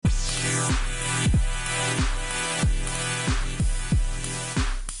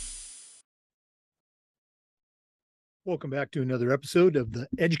Welcome back to another episode of the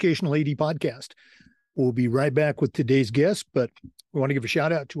Educational AD Podcast. We'll be right back with today's guest, but we want to give a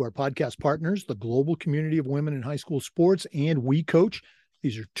shout out to our podcast partners, the Global Community of Women in High School Sports and We Coach.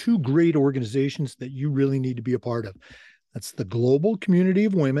 These are two great organizations that you really need to be a part of. That's the Global Community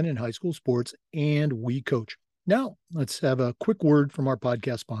of Women in High School Sports and We Coach. Now, let's have a quick word from our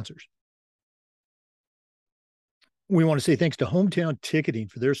podcast sponsors. We want to say thanks to Hometown Ticketing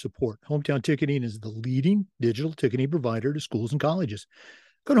for their support. Hometown Ticketing is the leading digital ticketing provider to schools and colleges.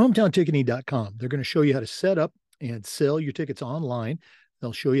 Go to hometownticketing.com. They're going to show you how to set up and sell your tickets online.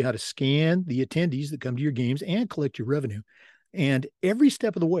 They'll show you how to scan the attendees that come to your games and collect your revenue. And every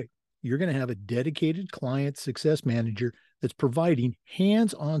step of the way, you're going to have a dedicated client success manager that's providing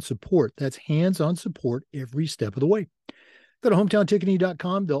hands-on support. That's hands-on support every step of the way. Go to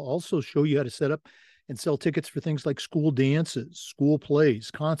hometownticketing.com. They'll also show you how to set up and sell tickets for things like school dances, school plays,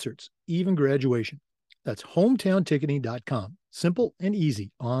 concerts, even graduation. That's hometownticketing.com. Simple and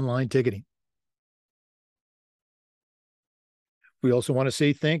easy online ticketing. We also want to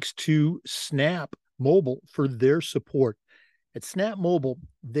say thanks to Snap Mobile for their support. At Snap Mobile,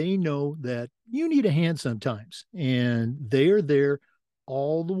 they know that you need a hand sometimes, and they are there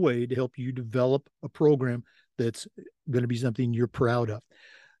all the way to help you develop a program that's going to be something you're proud of.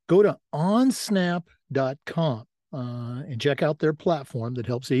 Go to onsnap.com and check out their platform that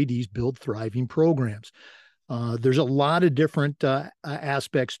helps ADs build thriving programs. There's a lot of different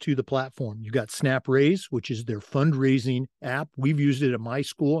aspects to the platform. You've got SnapRaise, which is their fundraising app. We've used it at my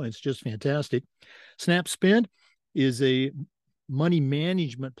school, and it's just fantastic. SnapSpend is a money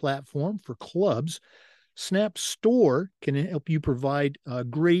management platform for clubs. Snap Store can help you provide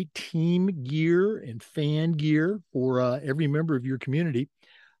great team gear and fan gear for every member of your community.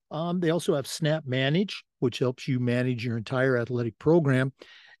 They also have Snap Manage, which helps you manage your entire athletic program,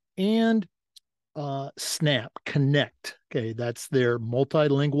 and Snap Connect. Okay, that's their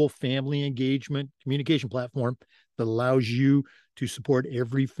multilingual family engagement communication platform that allows you to support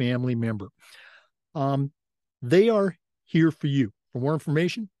every family member. They are here for you. For more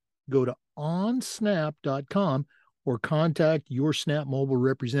information, go to onsnap.com or contact your Snap Mobile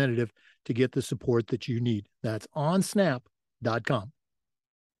representative to get the support that you need. That's onsnap.com.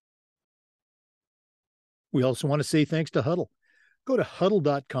 We also want to say thanks to Hudl. Go to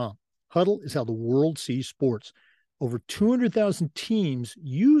Hudl.com. Hudl is how the world sees sports. Over 200,000 teams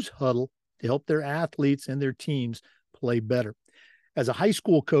use Hudl to help their athletes and their teams play better. As a high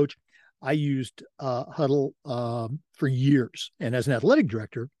school coach, I used Hudl for years. And as an athletic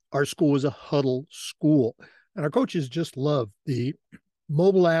director, our school was a Hudl school. And our coaches just love the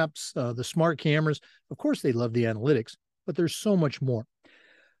mobile apps, the smart cameras. Of course, they love the analytics, but there's so much more.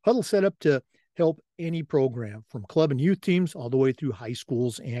 Hudl set up to help any program from club and youth teams all the way through high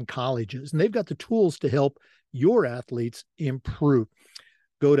schools and colleges. And they've got the tools to help your athletes improve.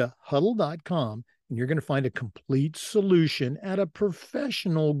 Go to Hudl.com and you're going to find a complete solution at a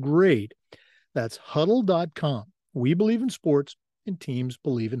professional grade. That's Hudl.com. We believe in sports and teams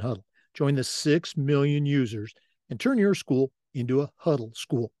believe in Hudl. Join the 6 million users and turn your school into a Hudl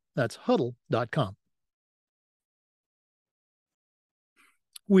school. That's Hudl.com.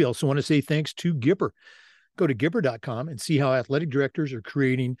 We also want to say thanks to Gipper. Go to Gipper.com and see how athletic directors are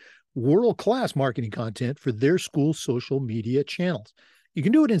creating world-class marketing content for their school's social media channels. You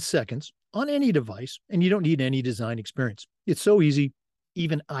can do it in seconds on any device, and you don't need any design experience. It's so easy,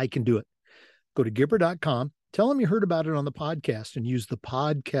 even I can do it. Go to Gipper.com, tell them you heard about it on the podcast, and use the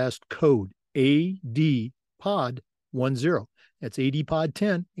podcast code ADPOD10. That's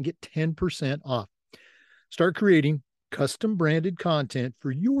ADPOD10 and get 10% off. Start creating custom branded content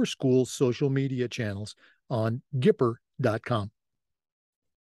for your school's social media channels on Gipper.com.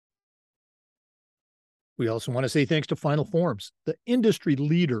 We also want to say thanks to Final Forms, the industry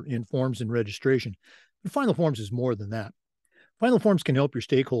leader in forms and registration. But Final Forms is more than that. Final Forms can help your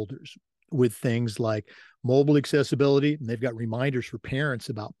stakeholders with things like mobile accessibility, and they've got reminders for parents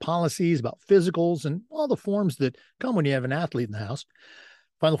about policies, about physicals, and all the forms that come when you have an athlete in the house.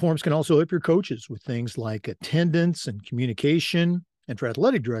 Final Forms can also help your coaches with things like attendance and communication. And for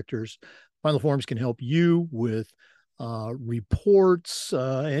athletic directors, Final Forms can help you with reports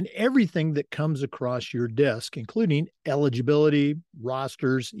and everything that comes across your desk, including eligibility,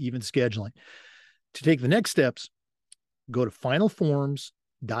 rosters, even scheduling. To take the next steps, go to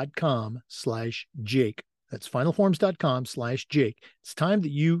finalforms.com/Jake. That's finalforms.com/Jake. It's time that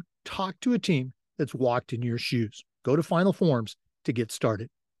you talk to a team that's walked in your shoes. Go to Final Forms to get started.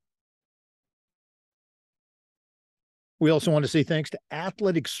 We also want to say thanks to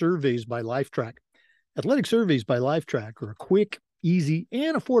Athletic Surveys by Lifetrack. Athletic Surveys by Lifetrack are a quick, easy,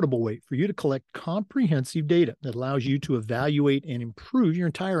 and affordable way for you to collect comprehensive data that allows you to evaluate and improve your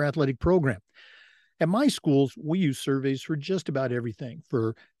entire athletic program. At my schools, we use surveys for just about everything,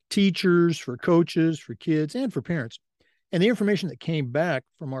 for teachers, for coaches, for kids, and for parents. And the information that came back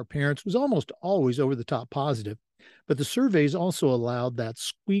from our parents was almost always over the top positive. But the surveys also allowed that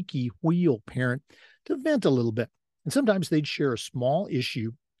squeaky wheel parent to vent a little bit. And sometimes they'd share a small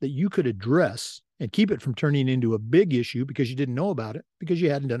issue that you could address and keep it from turning into a big issue because you didn't know about it because you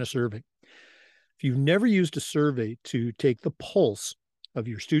hadn't done a survey. If you've never used a survey to take the pulse of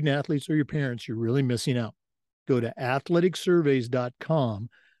your student athletes or your parents, you're really missing out. Go to athleticsurveys.com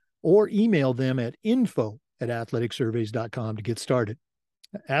or email them at info@athleticsurveys.com to get started.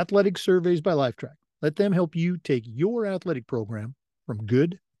 Athletic Surveys by Lifetrack. Let them help you take your athletic program from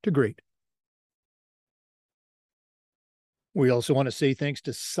good to great. We also want to say thanks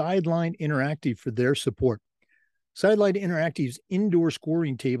to Sideline Interactive for their support. Sideline Interactive's indoor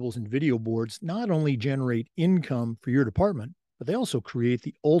scoring tables and video boards not only generate income for your department, but they also create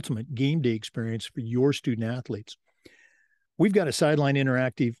the ultimate game day experience for your student athletes. We've got a Sideline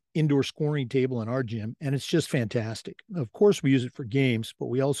Interactive indoor scoring table in our gym, and it's just fantastic. Of course, we use it for games, but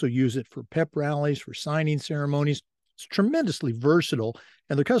we also use it for pep rallies, for signing ceremonies. It's tremendously versatile,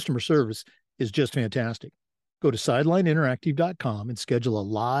 and the customer service is just fantastic. Go to sidelineinteractive.com and schedule a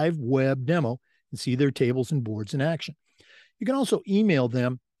live web demo and see their tables and boards in action. You can also email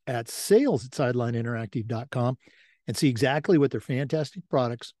them at sales@sidelineinteractive.com and see exactly what their fantastic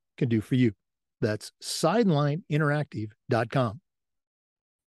products can do for you. That's sidelineinteractive.com.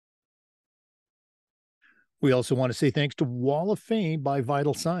 We also want to say thanks to Wall of Fame by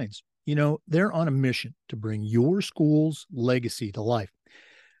Vital Signs. You know, they're on a mission to bring your school's legacy to life.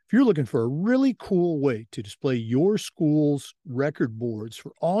 If you're looking for a really cool way to display your school's record boards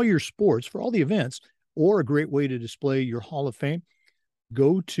for all your sports, for all the events, or a great way to display your Hall of Fame,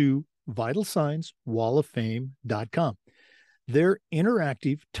 go to vitalsignswalloffame.com. Their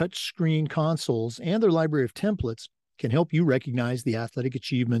interactive touchscreen consoles and their library of templates can help you recognize the athletic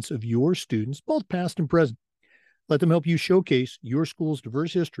achievements of your students, both past and present. Let them help you showcase your school's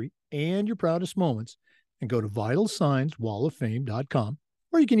diverse history and your proudest moments, and go to vitalsignswalloffame.com,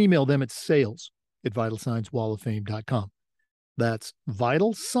 or you can email them at sales@vitalsignswalloffame.com. That's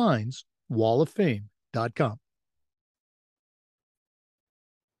vitalsignswalloffame.com.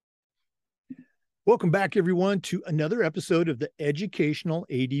 Welcome back, everyone, to another episode of the Educational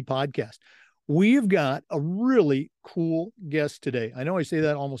AD Podcast. We've got a really cool guest today. I know I say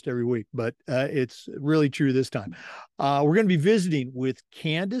that almost every week, but it's really true this time. We're going to be visiting with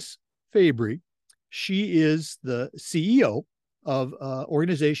Candace Fabry. She is the CEO of an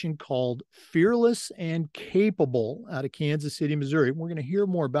organization called Fearless and Capable out of Kansas City, Missouri. We're going to hear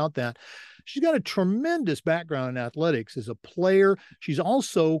more about that. She's got a tremendous background in athletics as a player. She's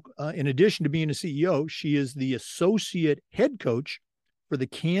also, in addition to being a CEO, she is the associate head coach for the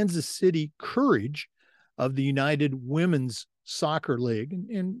Kansas City Courage of the United Women's Soccer League.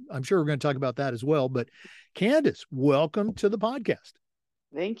 And I'm sure we're going to talk about that as well. But Candace, welcome to the podcast.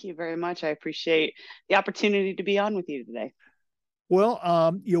 Thank you very much. I appreciate the opportunity to be on with you today.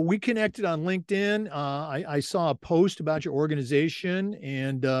 Well, we connected on LinkedIn. I saw a post about your organization,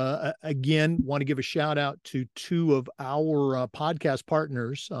 and again, want to give a shout out to two of our podcast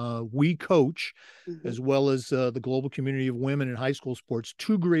partners, We Coach, as well as the Global Community of Women in High School Sports.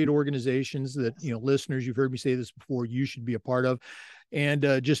 Two great organizations that, listeners, you've heard me say this before, you should be a part of.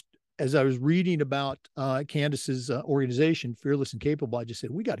 And just as I was reading about Candace's organization, Fearless and Capable, I just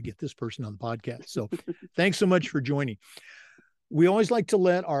said, we got to get this person on the podcast. So thanks so much for joining. We always like to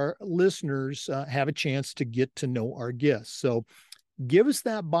let our listeners have a chance to get to know our guests. So give us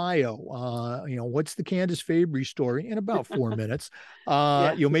that bio. What's the Candace Fabry story in about 4 minutes?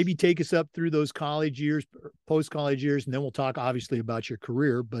 Maybe take us up through those college years, post-college years, and then we'll talk obviously about your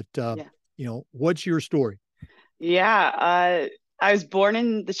career. But, what's your story? I was born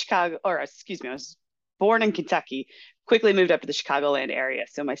in I was born in Kentucky, quickly moved up to the Chicagoland area.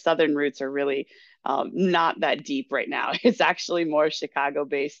 So my Southern roots are really not that deep right now. It's actually more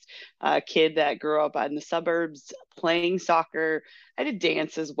Chicago-based kid that grew up in the suburbs playing soccer. I did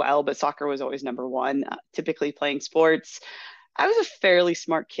dance as well, but soccer was always number one, typically playing sports. I was a fairly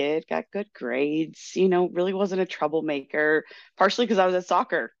smart kid, got good grades, really wasn't a troublemaker, partially because I was at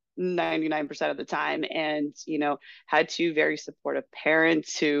soccer 99% of the time. And, had two very supportive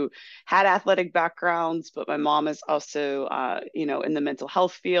parents who had athletic backgrounds, but my mom is also, in the mental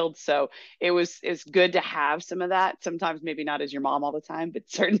health field. So it's good to have some of that. Sometimes maybe not as your mom all the time, but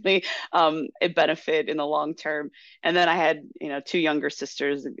certainly it benefit in the long term. And then I had, two younger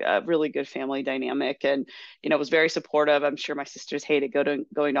sisters, a really good family dynamic, and, was very supportive. I'm sure my sisters hated going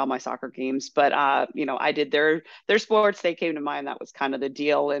to all my soccer games, but, I did their sports. They came to mind. That was kind of the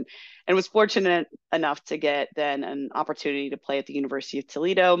deal. And was fortunate enough to get then an opportunity to play at the University of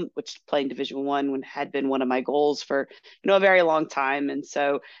Toledo, which playing Division I had been one of my goals for, a very long time. And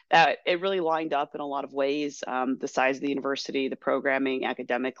so that it really lined up in a lot of ways, the size of the university, the programming,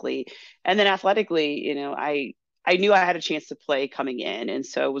 academically, and then athletically. I knew I had a chance to play coming in, and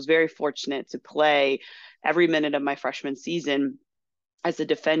so was very fortunate to play every minute of my freshman season as a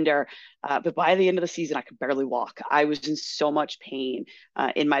defender. But by the end of the season, I could barely walk. I was in so much pain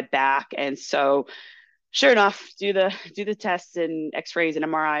in my back. And so sure enough, do the tests and x-rays and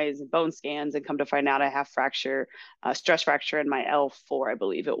MRIs and bone scans, and come to find out I have stress fracture in my L4, I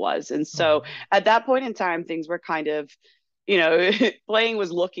believe it was. And so at that point in time, things were kind of, playing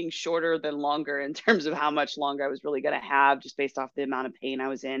was looking shorter than longer in terms of how much longer I was really going to have, just based off the amount of pain I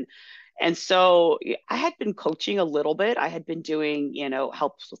was in. And so I had been coaching a little bit. I had been doing,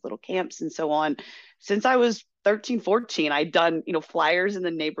 helps with little camps and so on since I was 13, 14. I'd done, flyers in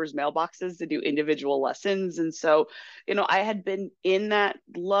the neighbors' mailboxes to do individual lessons. And so, I had been in that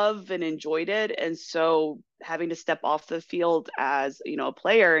love and enjoyed it. And so having to step off the field as, a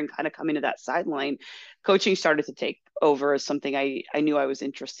player and kind of coming to that sideline, coaching started to take over as something I knew I was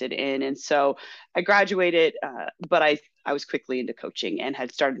interested in. And so I graduated, but I was quickly into coaching and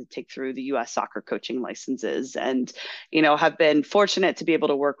had started to take through the U.S. soccer coaching licenses, and, have been fortunate to be able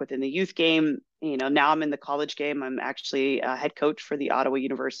to work within the youth game. Now I'm in the college game. I'm actually a head coach for the Ottawa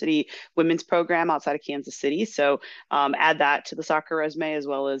University women's program outside of Kansas City. So add that to the soccer resume, as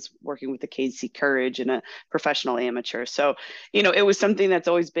well as working with the KC Courage and a professional amateur. So, it was something that's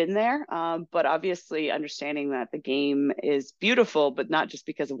always been there. But obviously understanding that the game is beautiful, but not just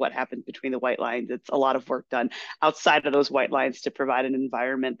because of what happens between the white lines. It's a lot of work done outside of those white lines to provide an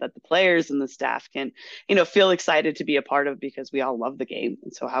environment that the players and the staff can, feel excited to be a part of, because we all love the game.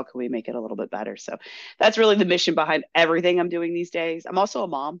 And so how can we make it a little bit better? So that's really the mission behind everything I'm doing these days. I'm also a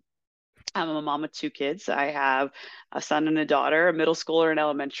mom. I'm a mom of two kids. I have a son and a daughter, a middle schooler and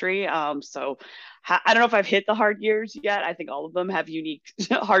elementary. So I don't know if I've hit the hard years yet. I think all of them have unique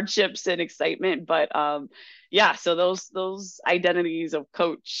hardships and excitement, but yeah. So those identities of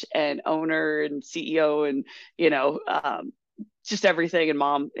coach and owner and CEO and just everything, and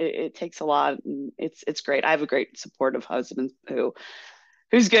mom, it takes a lot, and it's great. I have a great supportive husband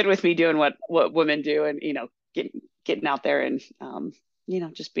who's good with me doing what women do, and getting out there and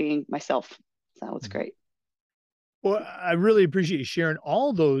just being myself. So it's great. Well, I really appreciate you sharing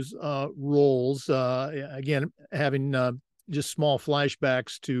all those roles. Again, having just small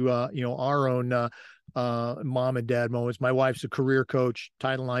flashbacks to our own mom and dad moments. My wife's a career coach,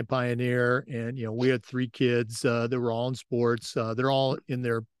 Title IX pioneer, and we had three kids that were all in sports. They're all in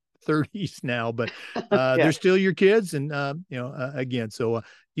their 30s now, but they're still your kids, and again, so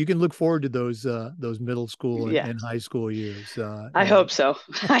you can look forward to those middle school and high school years. I hope so.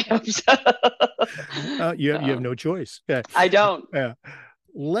 I hope so. You have no choice. Okay. I don't. Yeah.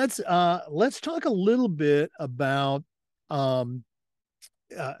 Let's talk a little bit about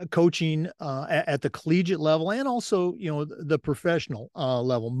coaching at the collegiate level, and also the professional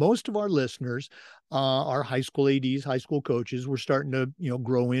level. Most of our listeners are high school ADs, high school coaches. We're starting to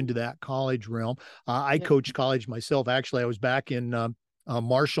grow into that college realm. I coach college myself. Actually, I was back in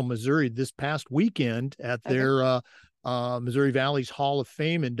Marshall, Missouri this past weekend at their Missouri Valley's Hall of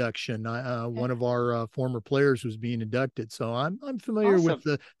Fame induction. One of our former players was being inducted, so I'm familiar with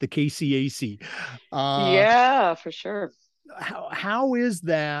the KCAC. Yeah, for sure. How is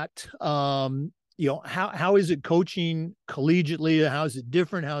that? How is it coaching collegiately? How is it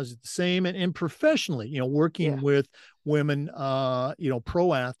different? How is it the same? And professionally, working with women,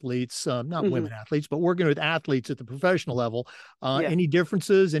 pro athletes, not women athletes, but working with athletes at the professional level. Any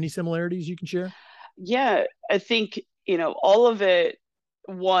differences, any similarities you can share? Yeah, I think, all of it,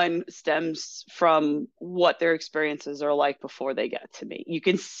 one, stems from what their experiences are like before they get to me. You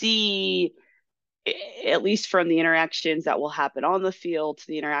can see, at least from the interactions that will happen on the field to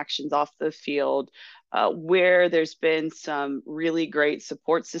the interactions off the field, where there's been some really great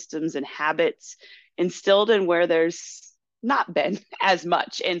support systems and habits instilled, and where there's not been as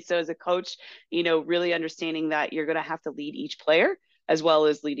much. And so as a coach, really understanding that you're going to have to lead each player as well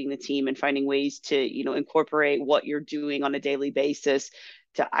as leading the team, and finding ways to, incorporate what you're doing on a daily basis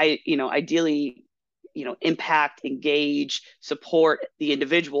ideally, impact, engage, support the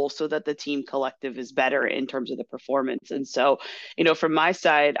individual so that the team collective is better in terms of the performance. And so, from my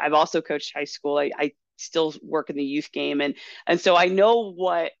side, I've also coached high school. I still work in the youth game. And so I know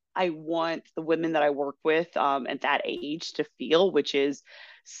what I want the women that I work with at that age to feel, which is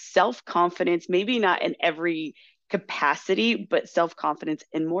self-confidence, maybe not in every capacity, but self-confidence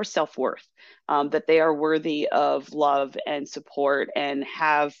and more self-worth, that they are worthy of love and support and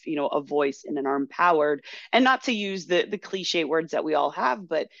have, a voice and are empowered. And not to use the cliche words that we all have,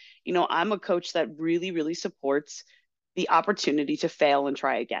 but, I'm a coach that really, really supports the opportunity to fail and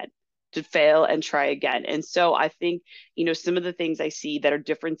try again. To fail and try again. And so I think, some of the things I see that are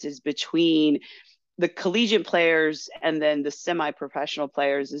differences between the collegiate players and then the semi-professional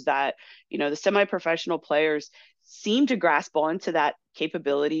players is that, the semi-professional players seem to grasp onto that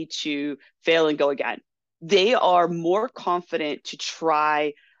capability to fail and go again. They are more confident to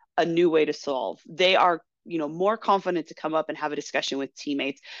try a new way to solve. They are, more confident to come up and have a discussion with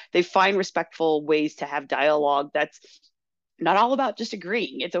teammates. They find respectful ways to have dialogue that's not all about just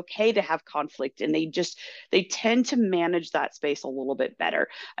agreeing. It's okay to have conflict, and they tend to manage that space a little bit better.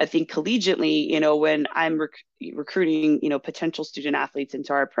 I think collegiately, when I'm recruiting, potential student athletes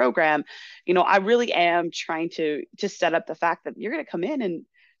into our program, I really am trying to set up the fact that you're going to come in and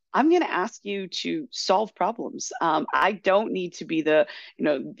I'm going to ask you to solve problems. I don't need to be the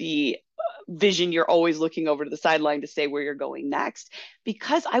vision you're always looking over to the sideline to say where you're going next,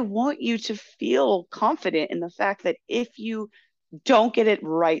 because I want you to feel confident in the fact that if you don't get it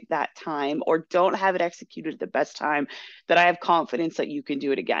right that time or don't have it executed at the best time, that I have confidence that you can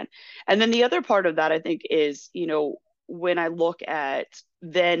do it again. And then the other part of that, I think, is, when I look at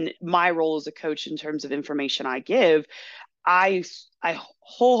then my role as a coach in terms of information I give, I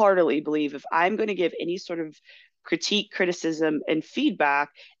wholeheartedly believe if I'm going to give any sort of critique, criticism, and feedback,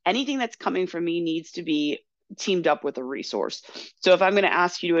 anything that's coming from me needs to be teamed up with a resource. So if I'm going to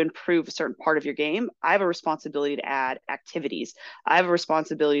ask you to improve a certain part of your game, I have a responsibility to add activities. I have a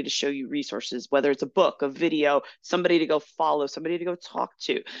responsibility to show you resources, whether it's a book, a video, somebody to go follow, somebody to go talk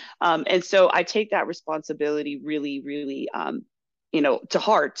to. And so I take that responsibility really, really, to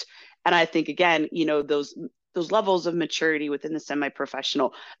heart. And I think, again, those levels of maturity within the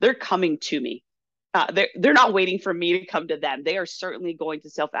semi-professional, they're coming to me. They're not waiting for me to come to them. They are certainly going to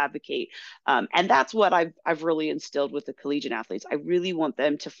self-advocate, and that's what I've really instilled with the collegiate athletes. I really want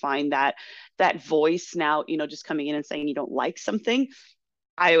them to find that voice. Now, just coming in and saying you don't like something,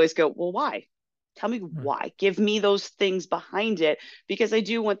 I always go, well, why? Tell me why. Give me those things behind it, because I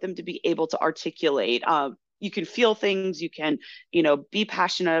do want them to be able to articulate. You can feel things, you can, be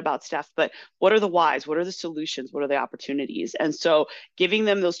passionate about stuff, but what are the whys? What are the solutions? What are the opportunities? And so giving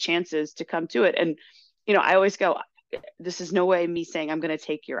them those chances to come to it. And, I always go, this is no way me saying I'm going to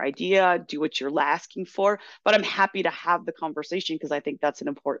take your idea, do what you're asking for, but I'm happy to have the conversation, because I think that's an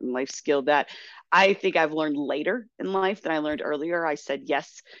important life skill that I think I've learned later in life than I learned earlier. I said,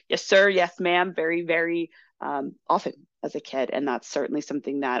 yes, yes, sir. Yes, ma'am. Very, very often as a kid. And that's certainly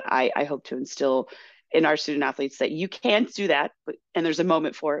something that I hope to instill in our student athletes, that you can do that, and there's a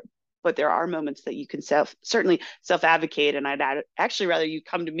moment for it, but there are moments that you can certainly self-advocate. And I'd actually rather you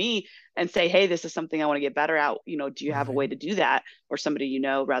come to me and say, hey, this is something I want to get better at. Do you have a way to do that? Or somebody,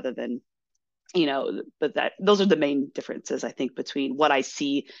 rather than, but those are the main differences, I think, between what I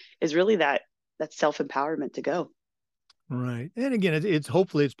see is really that self-empowerment to go. Right. And again, it's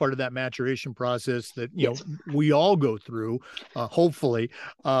hopefully it's part of that maturation process that, we all go through, hopefully,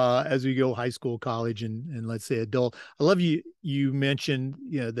 as we go high school, college, and let's say adult. I love you mentioned,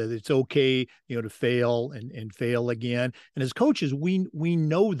 that it's okay, to fail and fail again. And as coaches, we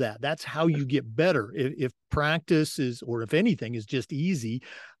know that's how you get better. If practice is, or if anything is just easy,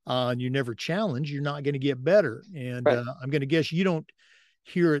 and you never challenge, you're not going to get better. And right. I'm going to guess you don't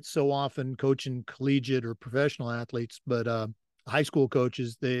hear it so often coaching collegiate or professional athletes, but high school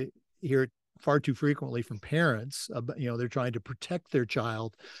coaches, they hear it far too frequently from parents. They're trying to protect their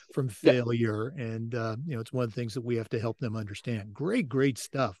child from failure. Yeah. And, it's one of the things that we have to help them understand. Great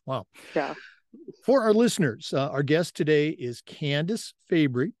stuff. Wow. Yeah. For our listeners, our guest today is Candace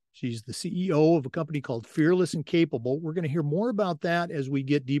Fabry. She's the CEO of a company called Fearless and Capable. We're going to hear more about that as we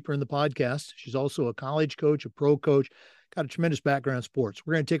get deeper in the podcast. She's also a college coach, a pro coach, got a tremendous background in sports.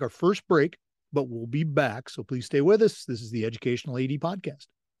 We're going to take our first break, but we'll be back. So please stay with us. This is the Educational AD Podcast.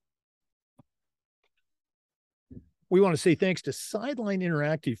 We want to say thanks to Sideline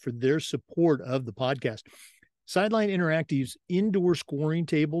Interactive for their support of the podcast. Sideline Interactive's indoor scoring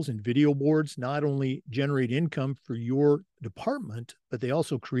tables and video boards not only generate income for your department, but they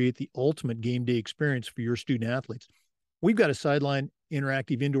also create the ultimate game day experience for your student athletes. We've got a Sideline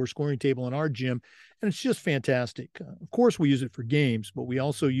interactive indoor scoring table in our gym, and it's just fantastic. Of course, we use it for games, but we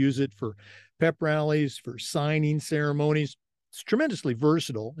also use it for pep rallies, for signing ceremonies. It's tremendously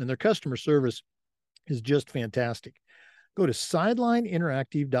versatile, and their customer service is just fantastic. Go to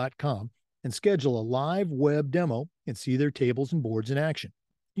sidelineinteractive.com and schedule a live web demo and see their tables and boards in action.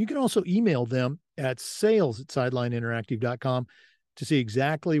 You can also email them at sales@sidelineinteractive.com to see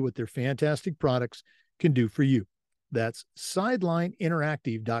exactly what their fantastic products can do for you. That's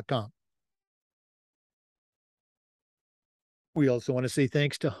sidelineinteractive.com. We also want to say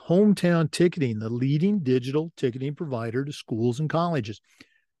thanks to Hometown Ticketing, the leading digital ticketing provider to schools and colleges.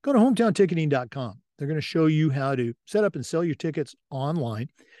 Go to hometownticketing.com. They're going to show you how to set up and sell your tickets online.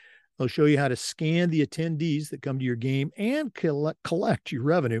 They'll show you how to scan the attendees that come to your game and collect your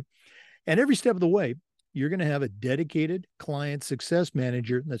revenue. And every step of the way, you're going to have a dedicated client success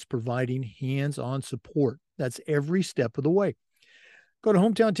manager that's providing hands-on support. That's every step of the way. Go to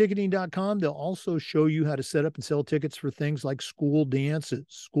hometownticketing.com. They'll also show you how to set up and sell tickets for things like school dances,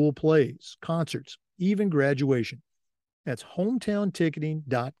 school plays, concerts, even graduation. That's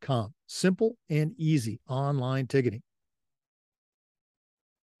hometownticketing.com. Simple and easy online ticketing.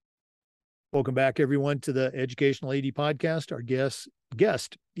 Welcome back, everyone, to the Educational AD Podcast. Our guest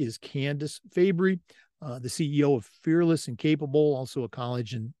is Candace Fabry, the CEO of Fearless and Capable, also a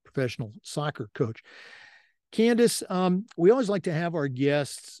college and professional soccer coach. Candace, we always like to have our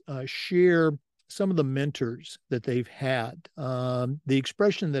guests share some of the mentors that they've had. The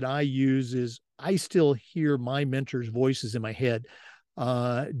expression that I use is, I still hear my mentors' voices in my head.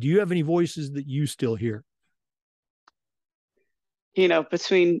 Do you have any voices that you still hear?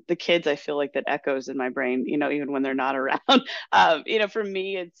 Between the kids, I feel like that echoes in my brain, even when they're not around. For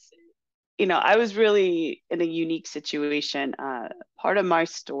me, it's, I was really in a unique situation. Part of my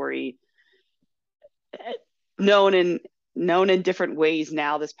story, known in different ways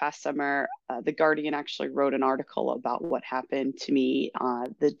now. This past summer, The Guardian actually wrote an article about what happened to me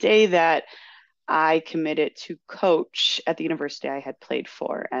the day that I committed to coach at the university I had played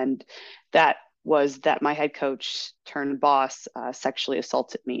for. And that was that my head coach turned boss sexually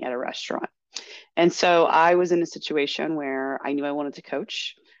assaulted me at a restaurant. And so I was in a situation where I knew I wanted to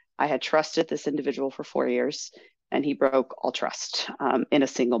coach. I had trusted this individual for 4 years, and he broke all trust in a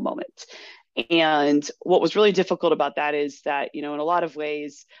single moment. And what was really difficult about that is that, in a lot of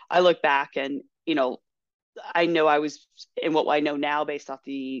ways, I look back and, I know I was, in what I know now based off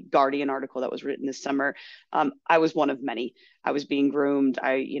the Guardian article that was written this summer, I was one of many. I was being groomed.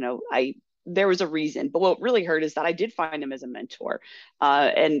 There was a reason. But what really hurt is that I did find him as a mentor.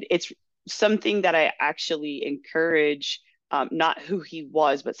 And it's something that I actually encourage, not who he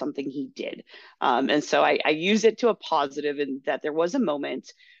was, but something he did. And so I use it to a positive, in that there was a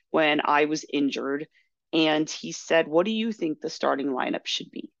moment when I was injured, and he said, "What do you think the starting lineup should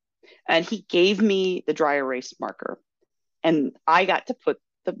be?" And he gave me the dry erase marker, and I got to put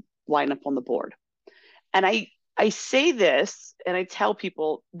the lineup on the board. And I say this and I tell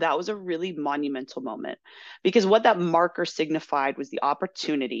people that was a really monumental moment, because what that marker signified was the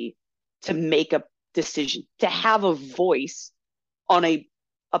opportunity to make a decision, to have a voice on a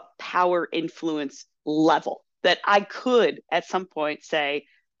power influence level, that I could at some point say,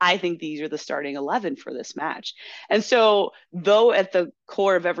 I think these are the starting 11 for this match. And so, though at the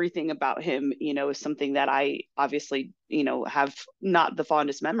core of everything about him, is something that I obviously, have not the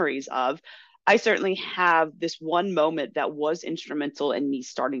fondest memories of, I certainly have this one moment that was instrumental in me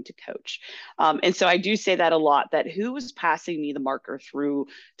starting to coach. And so I do say that a lot, that who was passing me the marker through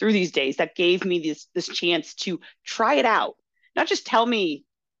these days that gave me this chance to try it out, not just tell me,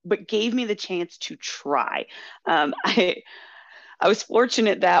 but gave me the chance to try. I was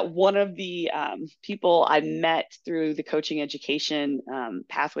fortunate that one of the people I met through the coaching education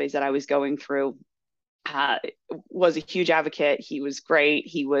pathways that I was going through was a huge advocate. He was great.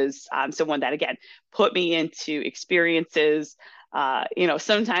 He was someone that, again, put me into experiences,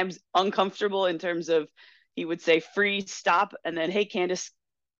 sometimes uncomfortable in terms of, he would say, freeze, stop, and then, "Hey, Candace,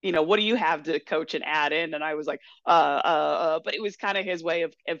 what do you have to coach and add in?" And I was like, but it was kind of his way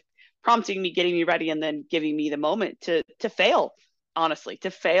of prompting me, getting me ready, and then giving me the moment to fail, honestly, to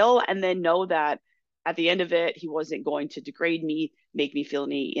fail, and then know that at the end of it, he wasn't going to degrade me, make me feel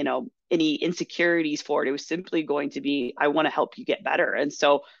any insecurities for it. It was simply going to be, I want to help you get better. And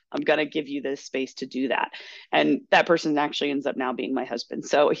so I'm going to give you this space to do that. And that person actually ends up now being my husband.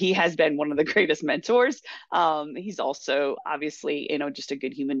 So he has been one of the greatest mentors. He's also obviously, just a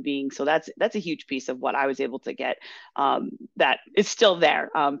good human being. So that's a huge piece of what I was able to get, that is still there.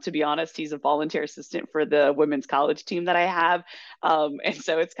 To be honest, he's a volunteer assistant for the women's college team that I have. And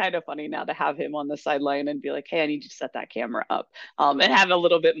so it's kind of funny now to have him on the sideline and be like, hey, I need you to set that camera up, and have a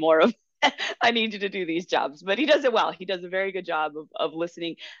little bit more of I need you to do these jobs. But he does it well. He does a very good job of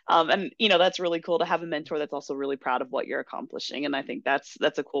listening. And that's really cool to have a mentor that's also really proud of what you're accomplishing. And I think that's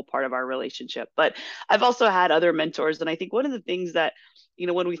a cool part of our relationship. But I've also had other mentors. And I think one of the things that,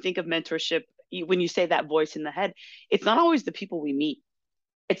 when we think of mentorship, when you say that voice in the head, it's not always the people we meet.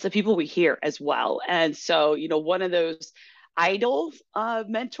 It's the people we hear as well. And so, one of those idol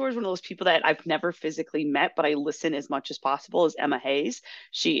mentors, one of those people that I've never physically met, but I listen as much as possible, is Emma Hayes.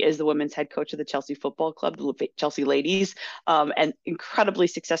 She is the women's head coach of the Chelsea Football Club, the Chelsea Ladies, and incredibly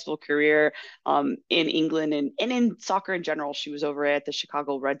successful career in England and in soccer in general. She was over at the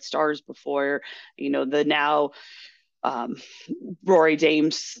Chicago Red Stars before, the now Rory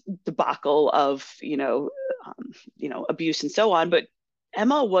Dames debacle of, abuse and so on. But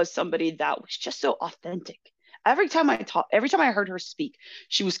Emma was somebody that was just so authentic. Every time I heard her speak,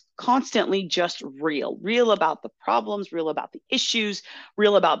 she was constantly just real about the problems, real about the issues,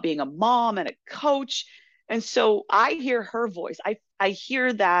 real about being a mom and a coach. And so I hear her voice. I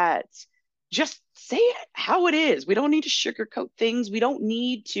hear that, just say it how it is. We don't need to sugarcoat things. We don't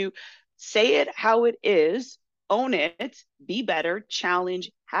need to say it how it is. Own it, be better,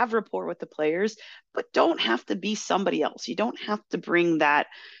 challenge, have rapport with the players, but don't have to be somebody else. You don't have to bring that,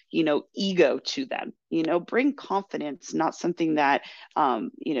 ego to them. Bring confidence, not something that,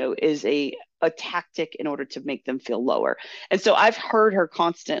 is a tactic in order to make them feel lower. And so I've heard her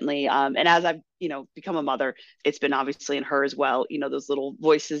constantly. And as I've, become a mother, it's been obviously in her as well, those little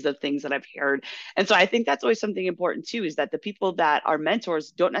voices of things that I've heard. And so I think that's always something important too, is that the people that are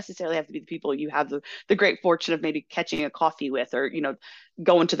mentors don't necessarily have to be the people you have the great fortune of maybe catching a coffee with, or,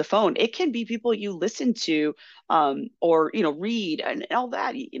 going to the phone. It can be people you listen to, or, read and all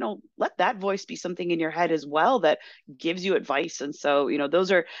that, let that voice be something in your head as well that gives you advice. And so,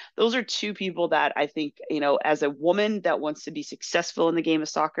 those are two people that I think, as a woman that wants to be successful in the game of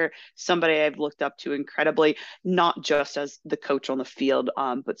soccer, somebody I've looked up to incredibly, not just as the coach on the field,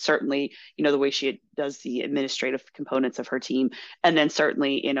 but certainly, the way she does the administrative components of her team. And then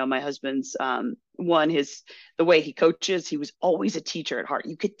certainly, my husband's, the way he coaches, he was always a teacher at heart.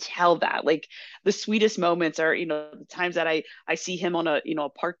 You could tell that. Like, the sweetest moments are, the times that I see him on a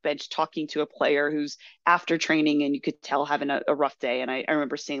park bench talking to a player who's after training, and you could tell having a rough day. And I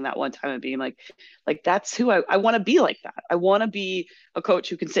remember seeing that one time and being like that's who I want to be. Like that. I want to be a coach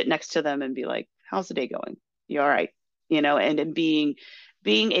who can sit next to them and be like, how's the day going? You all right? And being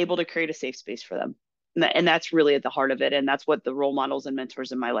able to create a safe space for them. And that's really at the heart of it. And that's what the role models and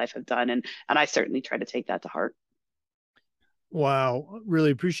mentors in my life have done. And I certainly try to take that to heart. Wow.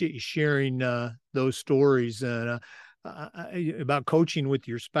 Really appreciate you sharing those stories and about coaching with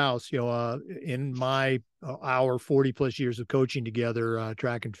your spouse. In my our 40 plus years of coaching together,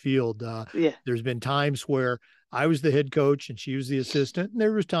 track and field, Yeah. there's been times where I was the head coach and she was the assistant. And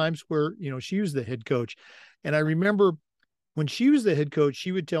there was times where, she was the head coach. And I remember when she was the head coach,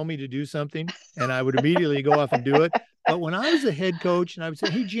 she would tell me to do something and I would immediately go off and do it. But when I was the head coach and I would say,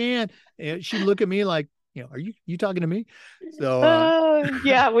 hey, Jan, she'd look at me like, are you talking to me? So,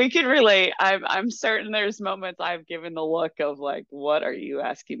 Yeah, we can relate. I'm certain there's moments I've given the look of like, what are you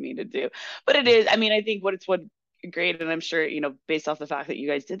asking me to do? But it is, I mean, I think what great, and I'm sure, based off the fact that you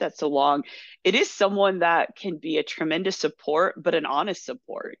guys did that so long, it is someone that can be a tremendous support, but an honest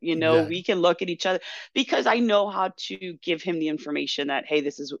support. exactly. We can look at each other, because I know how to give him the information that, hey,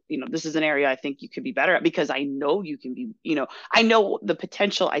 this is an area I think you could be better at, because I know you can be, I know the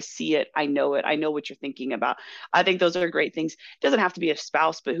potential, I see it, I know what you're thinking about. I think those are great things. It doesn't have to be a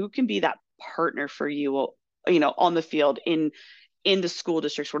spouse, but who can be that partner for you, on the field, in the school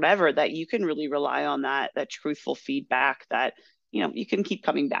districts, whatever, that you can really rely on that truthful feedback that, you can keep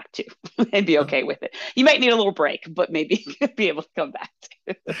coming back to and be No, okay with it. You might need a little break, but maybe be able to come back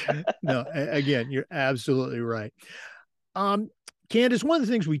to. no, again, you're absolutely right. Um, Candace, one of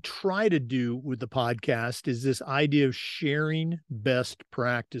the things we try to do with the podcast is this idea of sharing best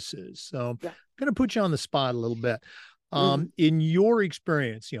practices. So I'm Yeah. going to put you on the spot a little bit. Mm-hmm. In your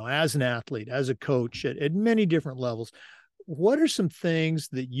experience, as an athlete, as a coach at many different levels, what are some things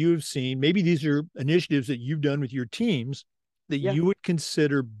that you've seen? Maybe these are initiatives that you've done with your teams that Yeah. you would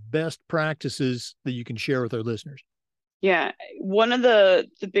consider best practices that you can share with our listeners. Yeah, one of the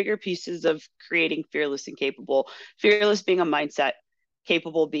bigger pieces of creating fearless and capable, fearless being a mindset,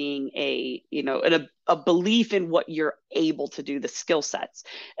 capable being a, a belief in what you're able to do, the skill sets.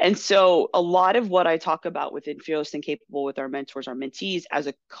 And so a lot of what I talk about within fearless and capable with our mentors, our mentees, as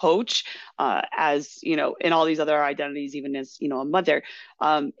a coach, as in all these other identities, even as a mother,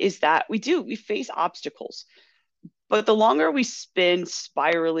 is that we face obstacles. But the longer we spend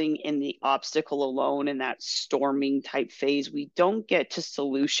spiraling in the obstacle alone in that storming type phase, we don't get to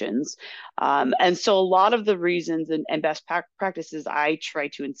solutions. And so a lot of the reasons and best practices I try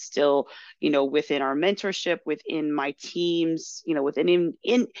to instill, within our mentorship, within my teams, within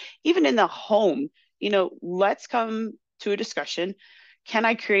even in the home, let's come to a discussion. Can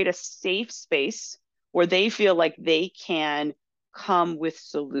I create a safe space where they feel like they can come with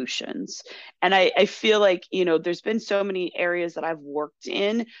solutions? And I feel like, there's been so many areas that I've worked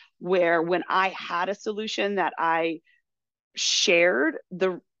in where when I had a solution that I shared,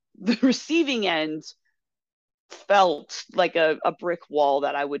 the receiving end felt like a brick wall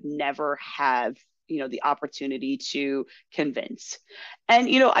that I would never have the opportunity to convince. And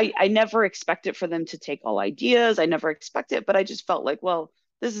I never expected for them to take all ideas. I never expected, but I just felt like, well,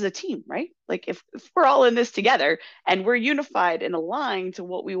 this is a team, right? Like if we're all in this together and we're unified and aligned to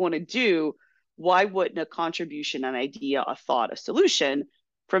what we want to do, why wouldn't a contribution, an idea, a thought, a solution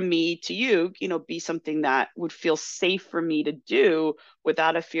from me to you, be something that would feel safe for me to do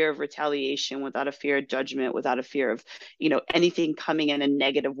without a fear of retaliation, without a fear of judgment, without a fear of, anything coming in a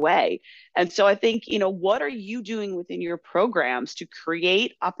negative way. And so I think, what are you doing within your programs to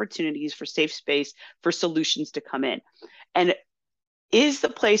create opportunities for safe space for solutions to come in? And is the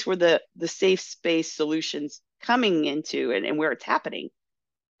place where the safe space solutions coming into and where it's happening,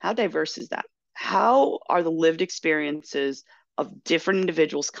 how diverse is that? How are the lived experiences of different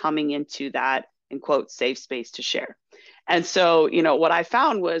individuals coming into that, in quote, safe space to share? And so, what I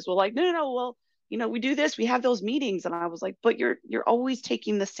found was, well, like, no, well, we do this, we have those meetings. And I was like, but you're always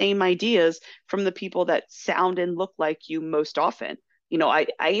taking the same ideas from the people that sound and look like you most often.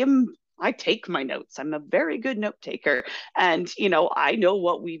 I take my notes. I'm a very good note taker. And, I know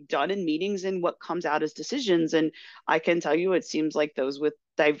what we've done in meetings and what comes out as decisions. And I can tell you, it seems like those with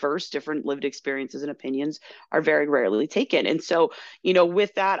diverse, different lived experiences and opinions are very rarely taken. And so,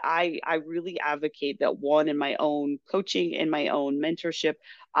 with that, I really advocate that, one, in my own coaching, in my own mentorship,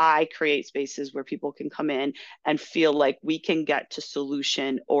 I create spaces where people can come in and feel like we can get to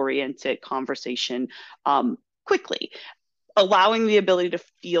solution oriented conversation quickly, allowing the ability to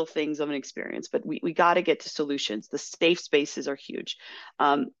feel things of an experience. But we got to get to solutions. The safe spaces are huge.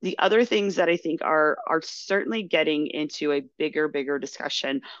 The other things that I think are certainly getting into a bigger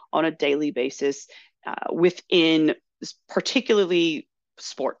discussion on a daily basis within particularly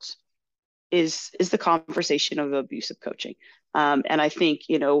sports is the conversation of abusive coaching. And I think,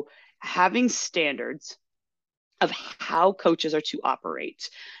 having standards of how coaches are to operate.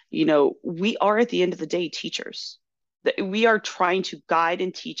 We are at the end of the day teachers. We are trying to guide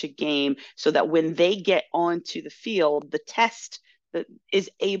and teach a game so that when they get onto the field, the test that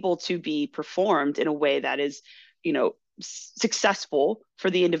is able to be performed in a way that is, successful for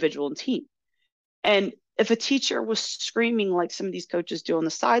the individual and team. And if a teacher was screaming like some of these coaches do on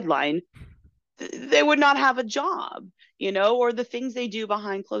the sideline, they would not have a job, or the things they do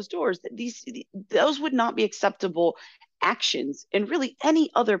behind closed doors. Those would not be acceptable actions in really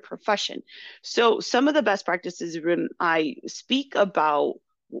any other profession. So some of the best practices when I speak about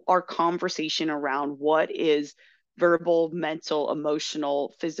our conversation around what is verbal, mental,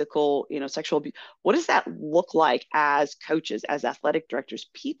 emotional, physical, sexual abuse, what does that look like as coaches, as athletic directors,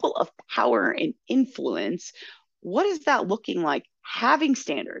 people of power and influence? What is that looking like? Having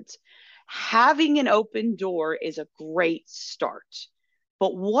standards, having an open door is a great start.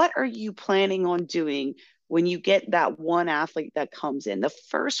 But what are you planning on doing when you get that one athlete that comes in, the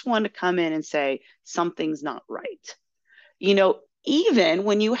first one to come in and say, something's not right? Even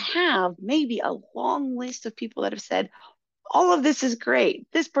when you have maybe a long list of people that have said, all of this is great,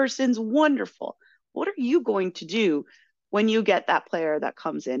 this person's wonderful. What are you going to do when you get that player that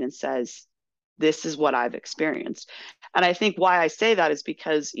comes in and says, this is what I've experienced? And I think why I say that is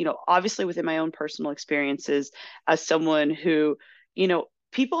because, obviously within my own personal experiences as someone who,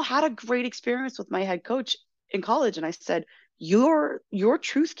 people had a great experience with my head coach in college. And I said, your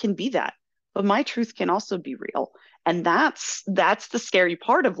truth can be that, but my truth can also be real. And that's the scary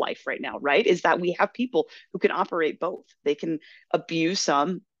part of life right now, right? Is that we have people who can operate both. They can abuse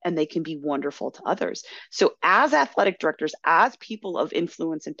some and they can be wonderful to others. So as athletic directors, as people of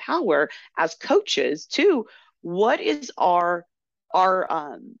influence and power, as coaches too, what is our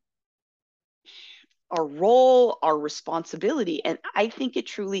our role, our responsibility. And I think it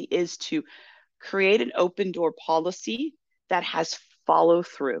truly is to create an open door policy that has follow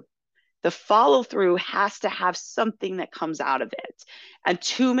through. The follow through has to have something that comes out of it. And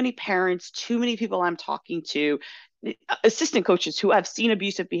too many parents, too many people I'm talking to, assistant coaches who have seen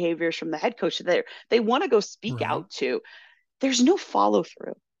abusive behaviors from the head coach that they want to go speak Right. out to, there's no follow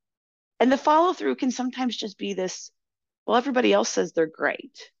through. And the follow through can sometimes just be this, well, everybody else says they're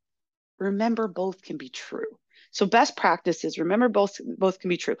great. Remember, both can be true. So best practice is remember both can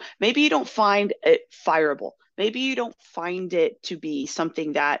be true. Maybe you don't find it fireable. Maybe you don't find it to be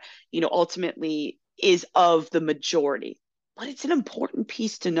something that, ultimately is of the majority. But it's an important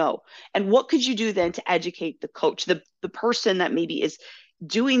piece to know. And what could you do then to educate the coach, the person that maybe is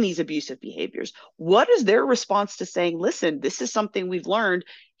doing these abusive behaviors? What is their response to saying, listen, this is something we've learned.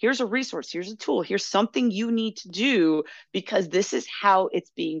 Here's a resource, here's a tool, here's something you need to do because this is how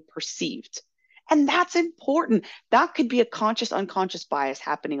it's being perceived. And that's important. That could be a conscious, unconscious bias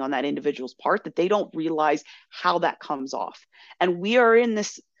happening on that individual's part that they don't realize how that comes off. And we are in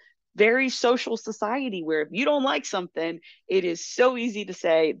this very social society where if you don't like something, it is so easy to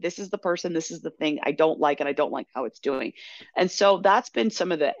say, this is the person, this is the thing I don't like, and I don't like how it's doing. And so that's been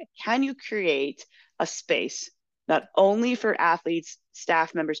some of the, can you create a space not only for athletes,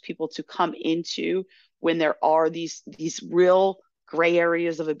 staff members, people to come into when there are these real gray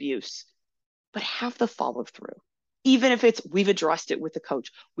areas of abuse, but have the follow through. Even if it's we've addressed it with the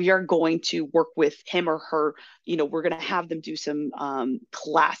coach, we are going to work with him or her. We're going to have them do some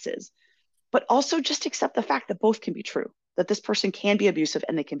classes, but also just accept the fact that both can be true. That this person can be abusive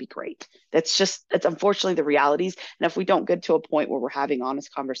and they can be great. That's unfortunately the realities. And if we don't get to a point where we're having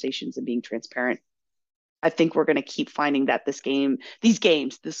honest conversations and being transparent, I think we're going to keep finding that these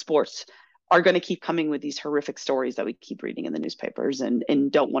games, the sports are going to keep coming with these horrific stories that we keep reading in the newspapers and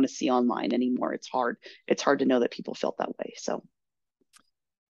don't want to see online anymore. It's hard. It's hard to know that people felt that way. So,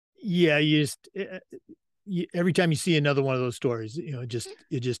 yeah, every time you see another one of those stories, it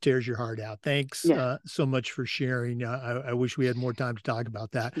just tears your heart out. Thanks yeah. so much for sharing. I wish we had more time to talk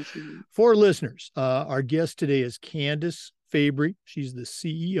about that. Mm-hmm. For listeners, our guest today is Candace Fabry. She's the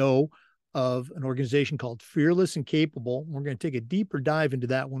CEO of an organization called Fearless and Capable. We're going to take a deeper dive into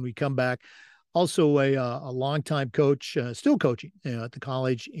that when we come back. Also, a longtime coach, still coaching at the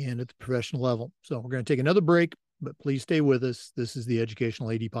college and at the professional level. So we're going to take another break, but please stay with us. This is the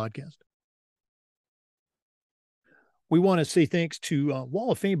Educational AD Podcast. We want to say thanks to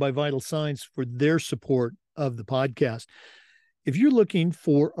Wall of Fame by Vital Signs for their support of the podcast. If you're looking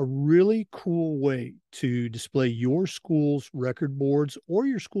for a really cool way to display your school's record boards or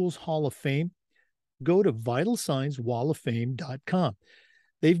your school's Hall of Fame, go to vitalsignswalloffame.com.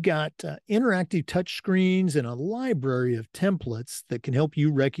 They've got interactive touch screens and a library of templates that can help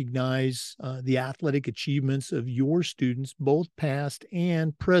you recognize the athletic achievements of your students, both past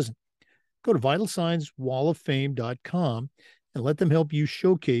and present. Go to vitalsignswalloffame.com and let them help you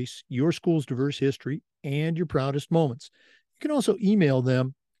showcase your school's diverse history and your proudest moments. You can also email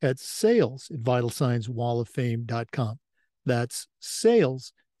them at sales@vitalsignswalloffame.com. That's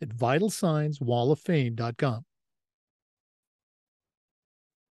sales@vitalsignswalloffame.com.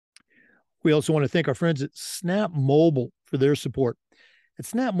 We also want to thank our friends at Snap Mobile for their support. At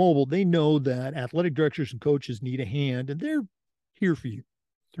Snap Mobile, they know that athletic directors and coaches need a hand, and they're here for you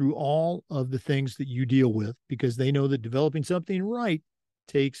through all of the things that you deal with because they know that developing something right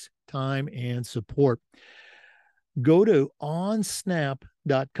takes time and support. Go to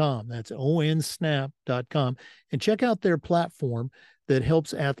onsnap.com. That's onsnap.com and check out their platform that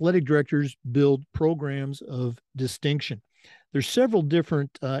helps athletic directors build programs of distinction. There's several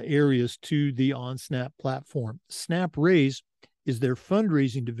different areas to the OnSnap platform. Snap Raise is their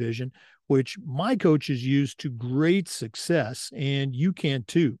fundraising division, which my coaches use to great success, and you can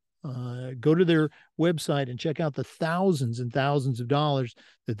too. Go to their website and check out the thousands and thousands of dollars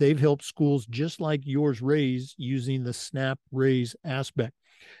that they've helped schools just like yours raise using the Snap Raise aspect.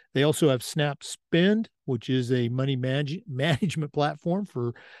 They also have Snap Spend, which is a money management platform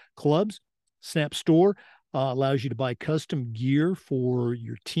for clubs. Snap Store allows you to buy custom gear for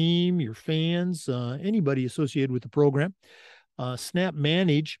your team, your fans, anybody associated with the program. Snap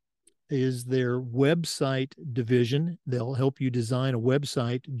Manage is their website division. They'll help you design a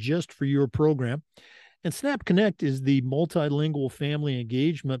website just for your program. And Snap Connect is the multilingual family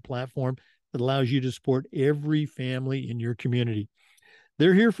engagement platform that allows you to support every family in your community.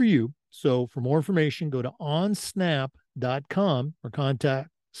 They're here for you. So for more information, go to onsnap.com or contact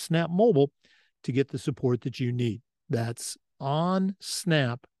Snap Mobile to get the support that you need. That's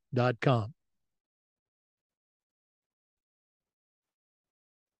onsnap.com.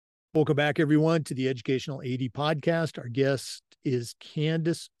 Welcome back, everyone, to the Educational AD Podcast. Our guest is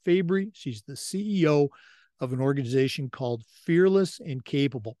Candace Fabry. She's the CEO of an organization called Fearless and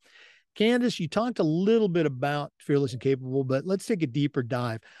Capable. Candace, you talked a little bit about Fearless and Capable, but let's take a deeper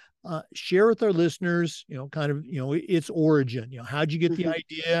dive. Share with our listeners, its origin. How'd you get the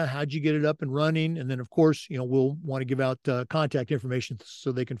idea? How'd you get it up and running? And then, of course, we'll want to give out contact information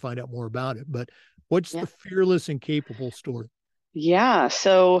so they can find out more about it. But what's the Fearless and Capable story? Yeah,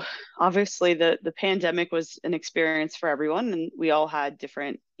 so obviously the pandemic was an experience for everyone, and we all had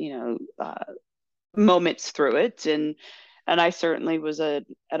different, moments through it. And I certainly was at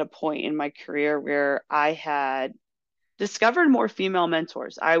a point in my career where I had discovered more female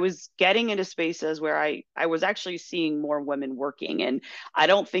mentors. I was getting into spaces where I was actually seeing more women working. And I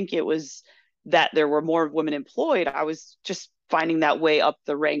don't think it was that there were more women employed. I was just finding that way up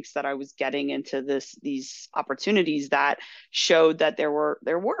the ranks that I was getting into these opportunities that showed that there were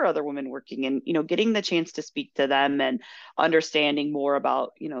other women working, and getting the chance to speak to them and understanding more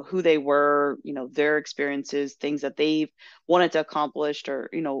about who they were, their experiences, things that they've wanted to accomplish, or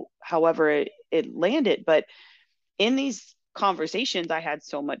however it landed. But in these conversations, I had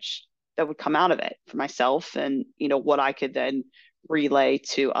so much that would come out of it for myself, and what I could then relay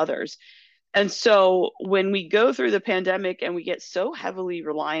to others. And so when we go through the pandemic and we get so heavily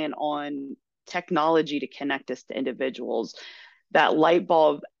reliant on technology to connect us to individuals, that light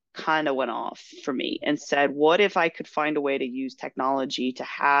bulb kind of went off for me and said, what if I could find a way to use technology to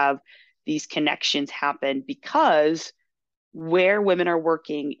have these connections happen? Because where women are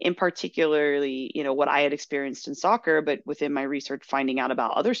working, in particularly, what I had experienced in soccer, but within my research, finding out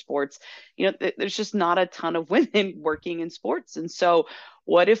about other sports, there's just not a ton of women working in sports. And so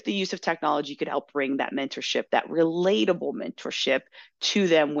what if the use of technology could help bring that mentorship, that relatable mentorship to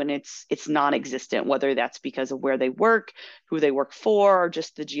them when it's non-existent, whether that's because of where they work, who they work for, or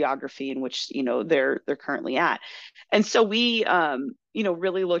just the geography in which, they're currently at. And so we,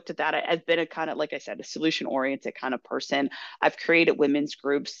 really looked at that. I've been a kind of, like I said, a solution oriented kind of person. I've created women's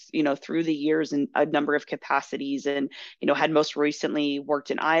groups, through the years in a number of capacities, and, had most recently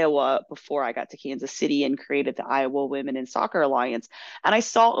worked in Iowa before I got to Kansas City and created the Iowa Women in Soccer Alliance. And I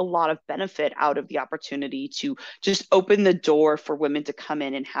saw a lot of benefit out of the opportunity to just open the door for women to come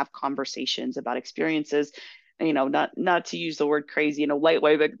in and have conversations about experiences, not to use the word crazy in a light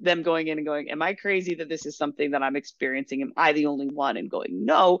way, but them going in and going, am I crazy that this is something that I'm experiencing? Am I the only one? And going,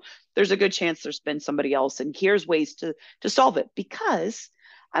 no, there's a good chance there's been somebody else, and here's ways to solve it. Because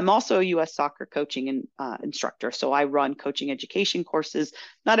I'm also a U.S. soccer coaching and instructor. So I run coaching education courses,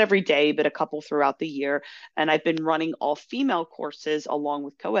 not every day, but a couple throughout the year. And I've been running all female courses along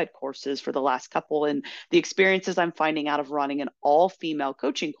with co-ed courses for the last couple. And the experiences I'm finding out of running an all female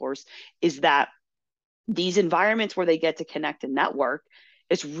coaching course is that these environments where they get to connect and network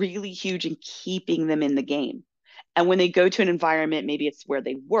is really huge in keeping them in the game. And when they go to an environment, maybe it's where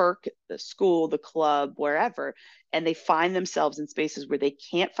they work, the school, the club, wherever, and they find themselves in spaces where they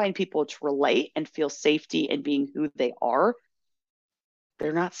can't find people to relate and feel safety and being who they are,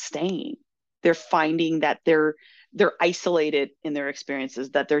 they're not staying. They're finding that they're isolated in their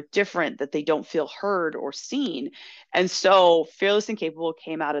experiences, that they're different, that they don't feel heard or seen. And so Fearless and Capable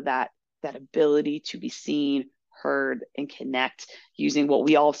came out of that ability to be seen, heard, and connect using what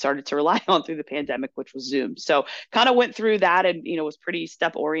we all started to rely on through the pandemic, which was Zoom. So kind of went through that, and was pretty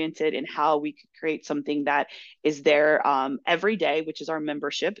step oriented in how we could create something that is there every day, which is our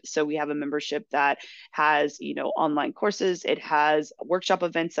membership. So we have a membership that has online courses. It has workshop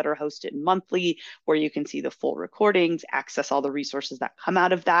events that are hosted monthly, where you can see the full recordings, access all the resources that come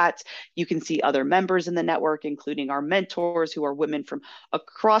out of that. You can see other members in the network, including our mentors, who are women from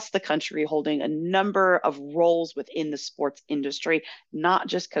across the country holding a number of roles within the sports industry, not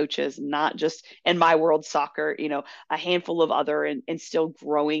just coaches, not just in my world, soccer, a handful of other, and still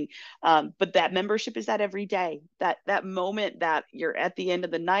growing. But that membership is that every day, that moment that you're at the end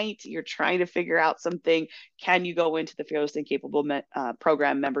of the night, you're trying to figure out something. Can you go into the Fearless and Capable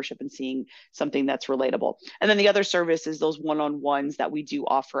program membership and seeing something that's relatable? And then the other service is those one-on-ones that we do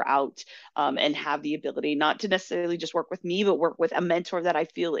offer out, and have the ability not to necessarily just work with me, but work with a mentor that I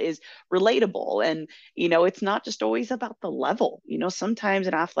feel is relatable. And, it's not just always about the level. Sometimes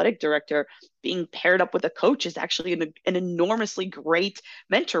an athletic director being paired up with a coach is actually an enormously great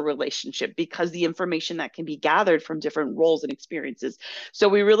mentor relationship, because the information that can be gathered from different roles and experiences. So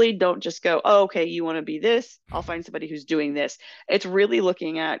we really don't just go, oh, okay, you want to be this, I'll find somebody who's doing this. It's really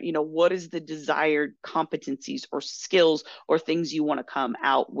looking at, what is the desired competencies or skills or things you want to come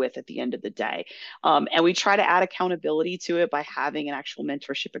out with at the end of the day. And we try to add accountability to it by having an actual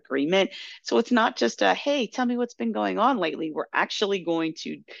mentorship agreement. So it's not just a, hey, tell me me what's been going on lately. We're actually going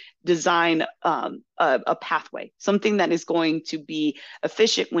to design a pathway, something that is going to be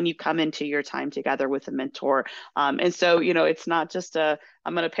efficient when you come into your time together with a mentor. And so, it's not just I'm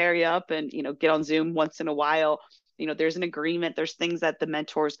going to pair you up and, get on Zoom once in a while. There's an agreement. There's things that the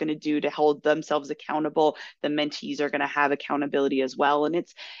mentor is going to do to hold themselves accountable. The mentees are going to have accountability as well. And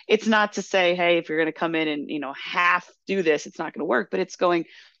it's not to say, hey, if you're going to come in and, half do this, it's not going to work, but it's going,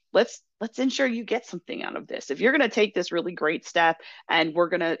 let's ensure you get something out of this. If you're going to take this really great step and we're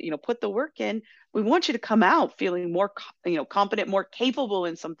going to, put the work in, we want you to come out feeling more, competent, more capable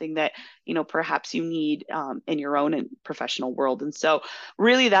in something that, perhaps you need in your own and professional world. And so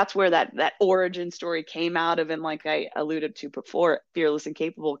really that's where that origin story came out of. And like I alluded to before, fearless and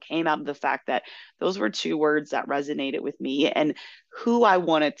capable came out of the fact that those were two words that resonated with me and who I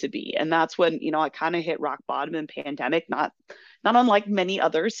wanted to be. And that's when, I kind of hit rock bottom in pandemic, not unlike many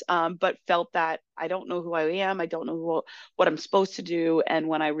others, but felt that I don't know who I am. I don't know what I'm supposed to do. And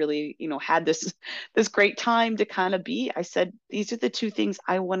when I really, had this great time to kind of be, I said, these are the two things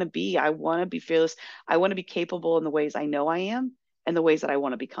I want to be. I want to be fearless. I want to be capable in the ways I know I am and the ways that I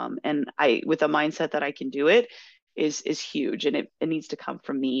want to become. And with a mindset that I can do it is huge. And it needs to come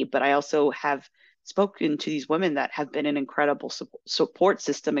from me. But I also have spoken to these women that have been an incredible support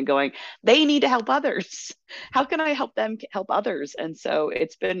system and going, they need to help others. How can I help them help others? And so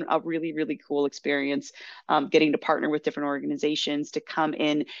it's been a really, really cool experience getting to partner with different organizations to come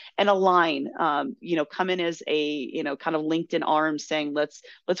in and align, come in as a, kind of linked in arms saying, let's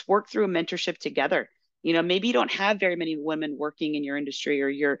work through a mentorship together. Maybe you don't have very many women working in your industry or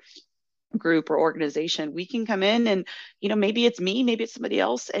your group or organization. We can come in and, maybe it's me, maybe it's somebody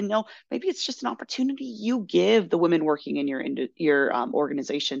else. And no, maybe it's just an opportunity you give the women working in your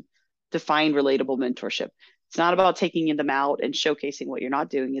organization to find relatable mentorship. It's not about taking them out and showcasing what you're not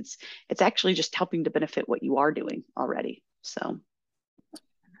doing. It's actually just helping to benefit what you are doing already. So.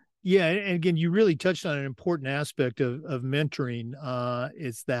 Yeah. And again, you really touched on an important aspect of mentoring.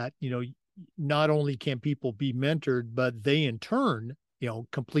 Is that, not only can people be mentored, but they in turn,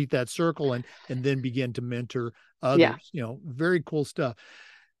 complete that circle and then begin to mentor others. Yeah. Very cool stuff.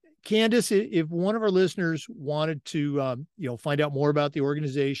 Candace, if one of our listeners wanted to, find out more about the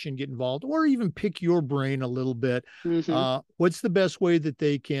organization, get involved, or even pick your brain a little bit, what's the best way that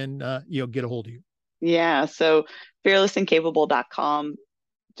they can, get a hold of you? Yeah. So fearlessandcapable.com,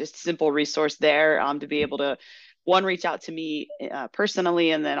 just a simple resource there to be able to reach out to me personally,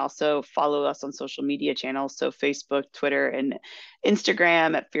 and then also follow us on social media channels. So Facebook, Twitter, and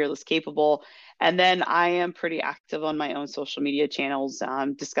Instagram at Fearless Capable. And then I am pretty active on my own social media channels,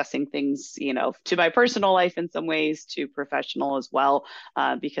 discussing things, to my personal life in some ways, to professional as well.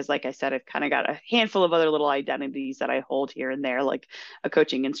 Because like I said, I've kind of got a handful of other little identities that I hold here and there, like a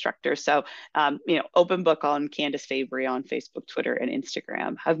coaching instructor. So, open book on Candace Fabry on Facebook, Twitter, and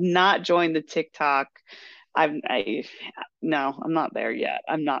Instagram. Have not joined the TikTok. No, I'm not there yet.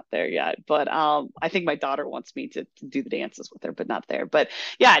 But I think my daughter wants me to do the dances with her, but not there. But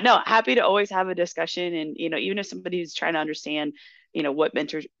yeah, no, happy to always have a discussion. And, even if somebody who's trying to understand, what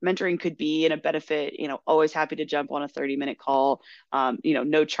mentoring could be and a benefit, always happy to jump on a 30-minute call,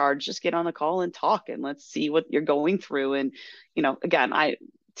 no charge, just get on the call and talk and let's see what you're going through. And, again,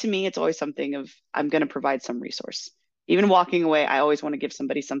 to me, it's always something of, I'm going to provide some resource. Even walking away, I always want to give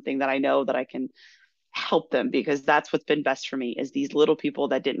somebody something that I know that I can help them, because that's what's been best for me, is these little people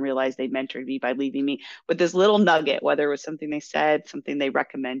that didn't realize they mentored me by leaving me with this little nugget, whether it was something they said, something they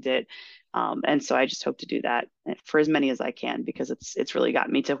recommended. And so I just hope to do that for as many as I can, because it's really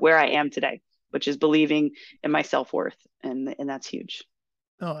gotten me to where I am today, which is believing in my self-worth. And that's huge.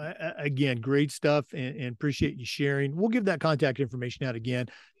 Oh, again, great stuff, and appreciate you sharing. We'll give that contact information out again,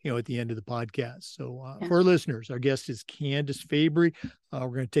 at the end of the podcast. So for our listeners, our guest is Candace Fabry. We're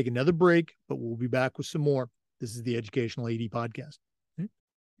going to take another break, but we'll be back with some more. This is the Educational AD Podcast.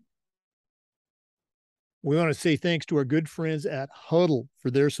 We want to say thanks to our good friends at Hudl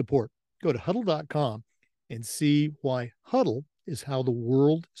for their support. Go to Hudl.com and see why Hudl is how the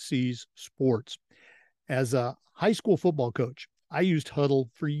world sees sports. As a high school football coach, I used Hudl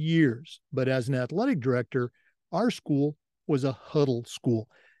for years, but as an athletic director, our school was a Hudl school,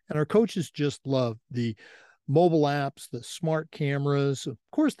 and our coaches just love the mobile apps, the smart cameras. Of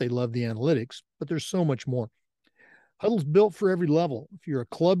course, they love the analytics, but there's so much more. Hudl's built for every level. If you're a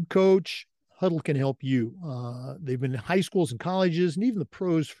club coach, Hudl can help you. They've been in high schools and colleges and even the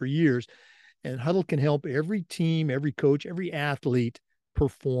pros for years, and Hudl can help every team, every coach, every athlete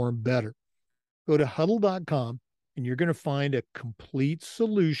perform better. Go to Hudl.com. and you're going to find a complete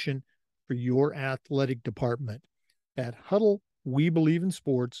solution for your athletic department. At Hudl, we believe in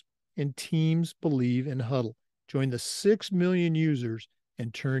sports, and teams believe in Hudl. Join the 6 million users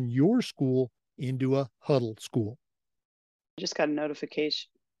and turn your school into a huddle school. I just got a notification.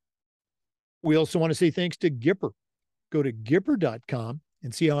 We also want to say thanks to Gipper. Go to Gipper.com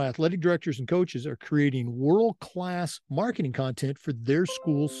and see how athletic directors and coaches are creating world-class marketing content for their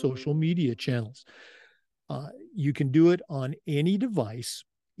school's social media channels. You can do it on any device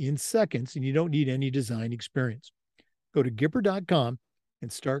in seconds, and you don't need any design experience. Go to Gipper.com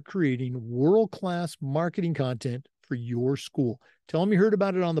and start creating world-class marketing content for your school. Tell them you heard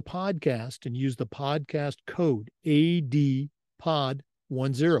about it on the podcast and use the podcast code ADPOD10.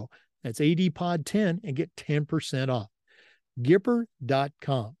 That's ADPOD10 and get 10% off.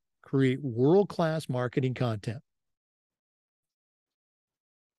 Gipper.com. Create world-class marketing content.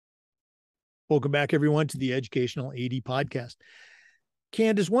 Welcome back, everyone, to the Educational AD Podcast.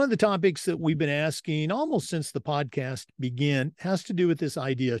 Candace, one of the topics that we've been asking almost since the podcast began has to do with this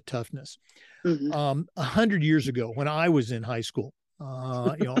idea of toughness. 100 years ago, when I was in high school,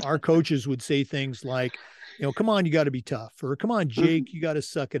 our coaches would say things like, come on, you got to be tough, or come on, Jake, you got to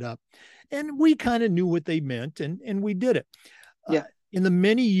suck it up. And we kind of knew what they meant, and we did it. In the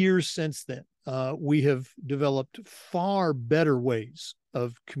many years since then, we have developed far better ways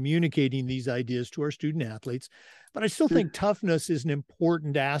of communicating these ideas to our student athletes. But I still think toughness is an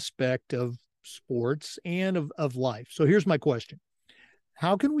important aspect of sports and of life. So here's my question.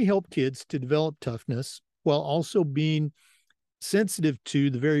 How can we help kids to develop toughness while also being sensitive to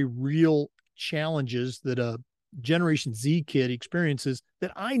the very real challenges that a Generation Z kid experiences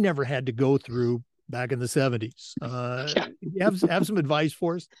that I never had to go through back in the 70s? You have some advice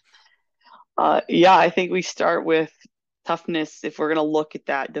for us? I think we start with toughness. If we're going to look at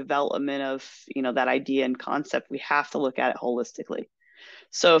that development of, that idea and concept, we have to look at it holistically.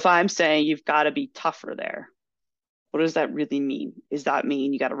 So if I'm saying you've got to be tougher there, what does that really mean? Does that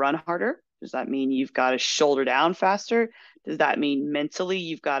mean you got to run harder? Does that mean you've got to shoulder down faster? Does that mean mentally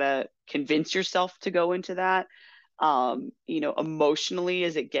you've got to convince yourself to go into that? Emotionally,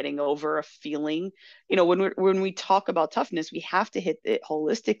 is it getting over a feeling? When we talk about toughness, we have to hit it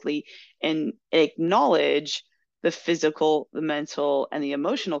holistically and acknowledge the physical, the mental, and the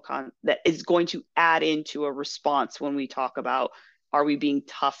emotional that is going to add into a response when we talk about, are we being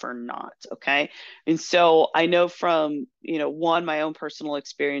tough or not? Okay. And so I know from, my own personal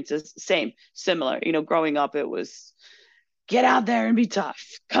experiences, similar, growing up, it was get out there and be tough.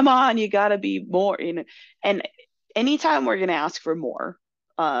 Come on, you got to be more, and anytime we're going to ask for more,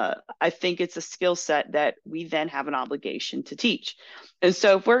 I think it's a skill set that we then have an obligation to teach. And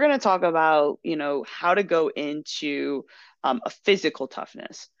so if we're going to talk about, how to go into a physical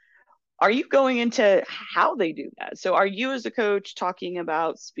toughness, are you going into how they do that? So are you as a coach talking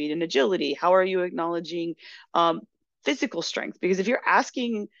about speed and agility? How are you acknowledging physical strength? Because if you're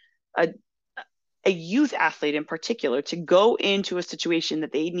asking a youth athlete in particular to go into a situation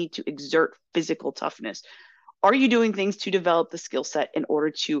that they need to exert physical toughness, are you doing things to develop the skill set in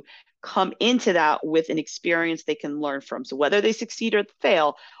order to come into that with an experience they can learn from? So whether they succeed or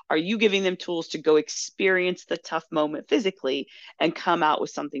fail, are you giving them tools to go experience the tough moment physically and come out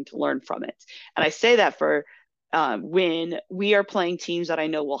with something to learn from it? And I say that for when we are playing teams that I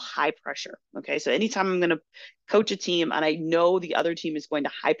know will high pressure. Okay. So anytime I'm going to coach a team and I know the other team is going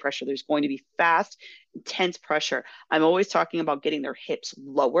to high pressure, there's going to be fast, intense pressure. I'm always talking about getting their hips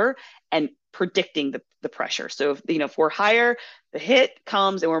lower and predicting the pressure. So if we're higher, the hit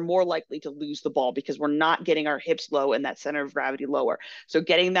comes and we're more likely to lose the ball because we're not getting our hips low and that center of gravity lower. So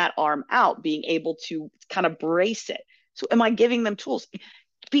getting that arm out, being able to kind of brace it. So am I giving them tools?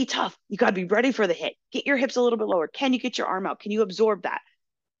 Be tough. You got to be ready for the hit. Get your hips a little bit lower. Can you get your arm out? Can you absorb that?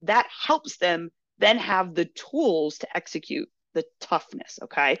 That helps them then have the tools to execute the toughness.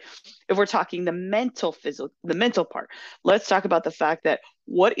 Okay. If we're talking the mental part, let's talk about the fact that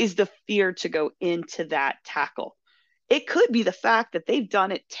what is the fear to go into that tackle? It could be the fact that they've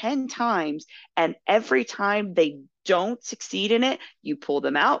done it 10 times and every time they don't succeed in it, you pull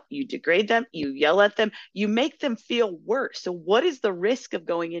them out, you degrade them, you yell at them, you make them feel worse. So what is the risk of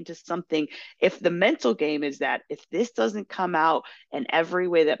going into something if the mental game is that if this doesn't come out in every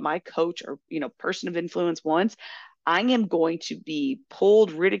way that my coach or person of influence wants, I am going to be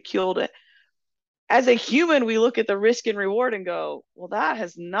pulled, ridiculed. As a human, we look at the risk and reward and go, well, that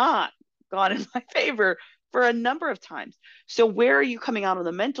has not gone in my favor for a number of times. So where are you coming out on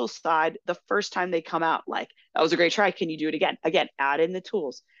the mental side the first time they come out? Like, that was a great try. Can you do it again? Again, add in the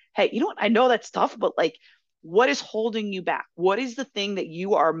tools. Hey, you know what? I know that's tough, but what is holding you back? What is the thing that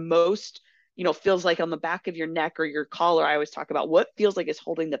you are most feels like on the back of your neck or your collar. I always talk about what feels like is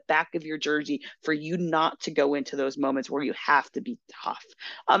holding the back of your jersey for you not to go into those moments where you have to be tough.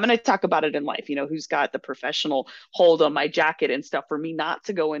 And I talk about it in life, who's got the professional hold on my jacket and stuff for me not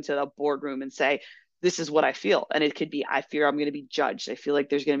to go into the boardroom and say, this is what I feel. And it could be, I fear I'm going to be judged. I feel like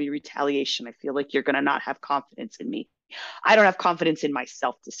there's going to be retaliation. I feel like you're going to not have confidence in me. I don't have confidence in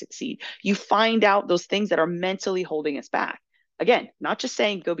myself to succeed. You find out those things that are mentally holding us back. Again, not just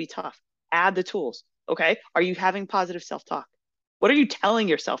saying go be tough, add the tools. Okay. Are you having positive self talk? What are you telling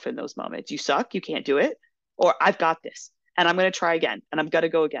yourself in those moments? You suck. You can't do it. Or I've got this and I'm going to try again and I'm going to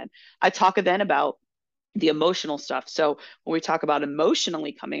go again. I talk then about the emotional stuff. So when we talk about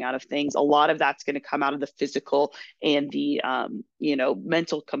emotionally coming out of things, a lot of that's going to come out of the physical and the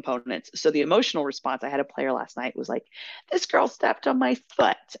mental components. So the emotional response, I had a player last night was like, this girl stepped on my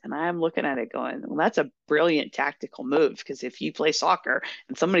foot. And I'm looking at it going, well, that's a brilliant tactical move, because if you play soccer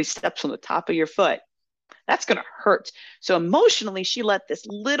and somebody steps on the top of your foot, that's going to hurt. So emotionally, she let this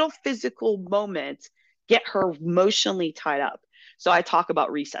little physical moment get her emotionally tied up. So I talk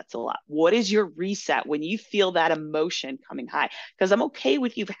about resets a lot. What is your reset when you feel that emotion coming high? Because I'm okay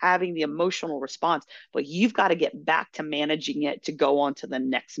with you having the emotional response, but you've got to get back to managing it to go on to the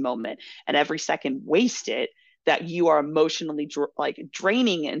next moment. And every second wasted that you are emotionally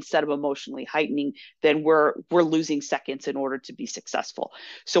draining instead of emotionally heightening, then we're losing seconds in order to be successful.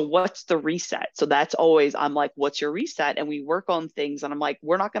 So what's the reset? So that's always, I'm like, what's your reset? And we work on things and I'm like,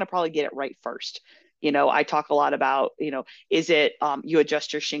 we're not going to probably get it right first. I talk a lot about, is it you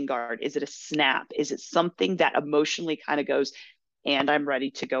adjust your shin guard? Is it a snap? Is it something that emotionally kind of goes, and I'm ready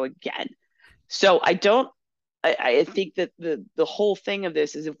to go again? So I think that the whole thing of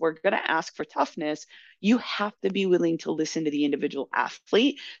this is, if we're going to ask for toughness, you have to be willing to listen to the individual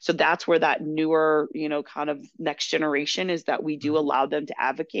athlete. So that's where that newer, kind of next generation is, that we do allow them to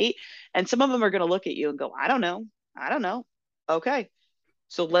advocate. And some of them are going to look at you and go, I don't know. Okay.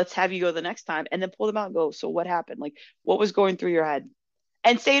 So let's have you go the next time, and then pull them out and go, so what happened? Like, what was going through your head?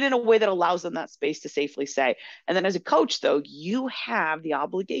 And say it in a way that allows them that space to safely say. And then as a coach, though, you have the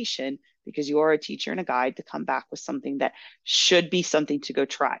obligation, because you are a teacher and a guide, to come back with something that should be something to go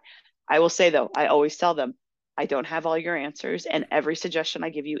try. I will say, though, I always tell them, I don't have all your answers, and every suggestion I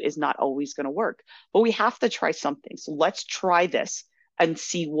give you is not always going to work, but we have to try something. So let's try this and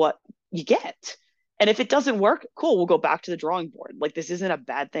see what you get. And if it doesn't work, cool, we'll go back to the drawing board. Like, this isn't a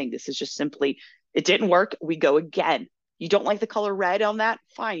bad thing. This is just simply, it didn't work. We go again. You don't like the color red on that?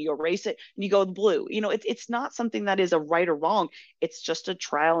 Fine, you erase it and you go with blue. It's not something that is a right or wrong. It's just a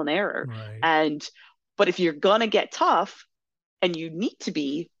trial and error. Right. But if you're going to get tough, and you need to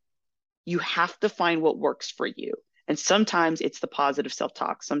be, you have to find what works for you. And sometimes it's the positive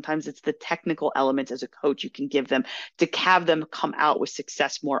self-talk. Sometimes it's the technical elements as a coach you can give them to have them come out with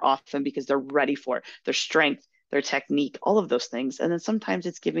success more often, because they're ready for it. Their strength, their technique, all of those things. And then sometimes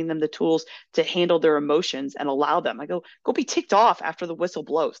it's giving them the tools to handle their emotions and allow them. I go be ticked off after the whistle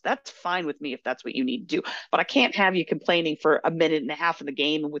blows. That's fine with me if that's what you need to do. But I can't have you complaining for a minute and a half of the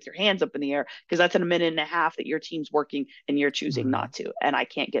game and with your hands up in the air, because that's in a minute and a half that your team's working and you're choosing not to. And I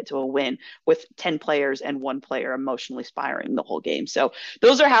can't get to a win with 10 players and one player emotionally spiraling the whole game. So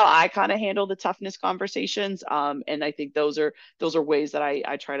those are how I kind of handle the toughness conversations. And I think those are ways that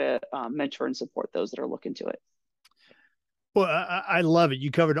I try to mentor and support those that are looking to it. Well, I love it.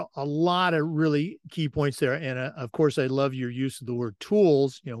 You covered a lot of really key points there. And of course, I love your use of the word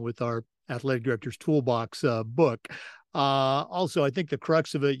tools, with our Athletic Directors Toolbox book. Also, I think the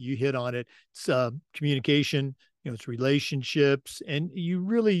crux of it, you hit on it. It's communication, it's relationships. And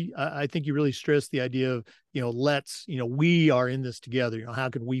I think you really stress the idea of, we are in this together. How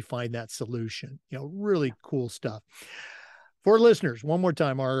can we find that solution? Really cool stuff. For listeners, one more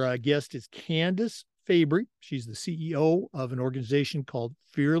time, our guest is Candace Fabry. She's the CEO of an organization called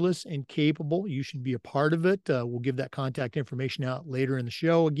Fearless and Capable. You should be a part of it. We'll give that contact information out later in the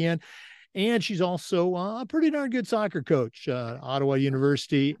show again. And she's also a pretty darn good soccer coach, Ottawa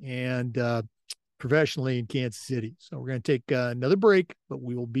University, and professionally in Kansas City. So we're going to take another break, but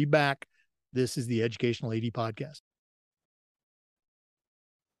we will be back. This is the Educational AD Podcast.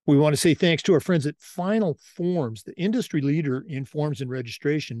 We want to say thanks to our friends at Final Forms, the industry leader in forms and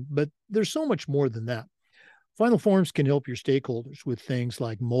registration, but there's so much more than that. Final Forms can help your stakeholders with things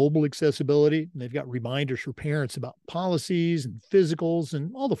like mobile accessibility. And they've got reminders for parents about policies and physicals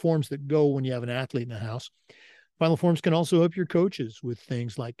and all the forms that go when you have an athlete in the house. Final Forms can also help your coaches with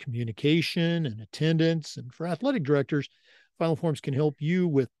things like communication and attendance. And for athletic directors, Final Forms can help you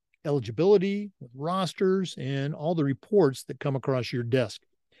with eligibility, with rosters, and all the reports that come across your desk.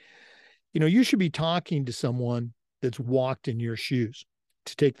 You should be talking to someone that's walked in your shoes.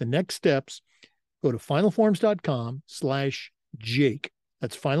 to take the next steps, go to finalforms.com/Jake.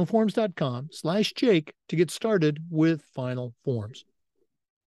 That's finalforms.com/Jake to get started with Final Forms.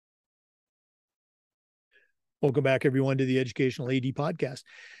 Welcome back, everyone, to the Educational AD Podcast.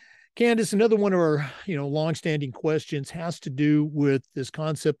 Candace, another one of our longstanding questions has to do with this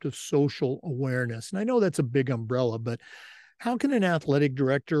concept of social awareness. And I know that's a big umbrella, but how can an athletic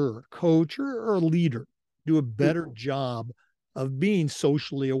director or coach or a leader do a better job of being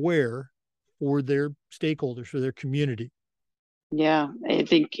socially aware for their stakeholders, for their community? Yeah, I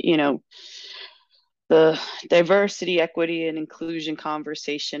think, the diversity, equity, and inclusion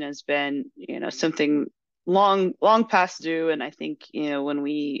conversation has been, something long past due. And I think, when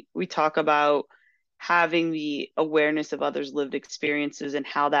we talk about having the awareness of others' lived experiences and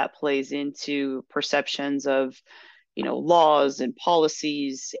how that plays into perceptions of, laws and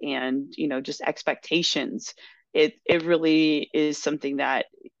policies and, just expectations, it really is something that,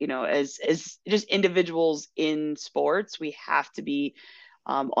 as just individuals in sports, we have to be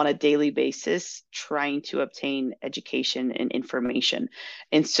on a daily basis trying to obtain education and information.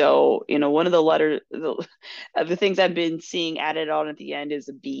 And so, one of the things I've been seeing added on at the end is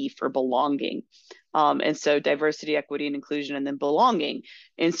a B for belonging. And so diversity, equity, and inclusion, and then belonging.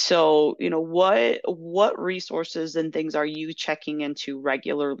 And so, what resources and things are you checking into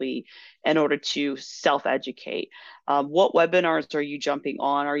regularly in order to self-educate? What webinars are you jumping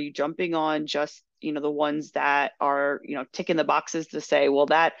on? Are you jumping on just the ones that are ticking the boxes to say, well,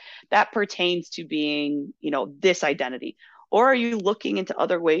 that pertains to being this identity, or are you looking into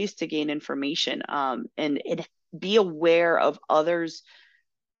other ways to gain information, and be aware of others'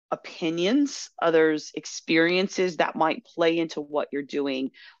 opinions, others' experiences that might play into what you're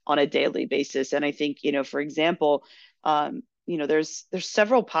doing on a daily basis? And I think for example, there's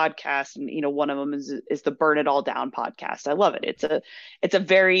several podcasts, and one of them is the Burn It All Down podcast. I love it. It's a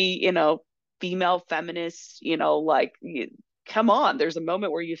very female feminist, come on, there's a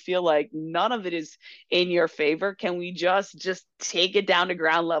moment where you feel like none of it is in your favor. Can we just take it down to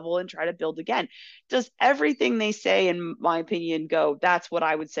ground level and try to build again? Does everything they say, in my opinion, go, that's what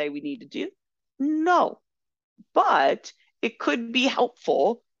I would say we need to do? No. But it could be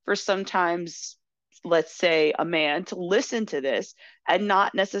helpful for sometimes, let's say, a man to listen to this and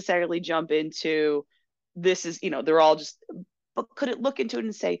not necessarily jump into this is, they're all just, but could it look into it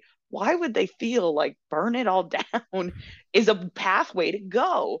and say, why would they feel like burn it all down is a pathway to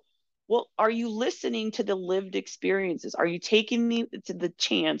go? Well, are you listening to the lived experiences? Are you taking the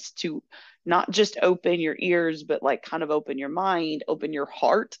chance to not just open your ears, but like kind of open your mind, open your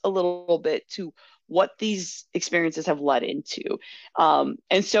heart a little bit to what these experiences have led into?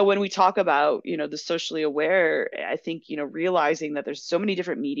 And so when we talk about, the socially aware, I think, realizing that there's so many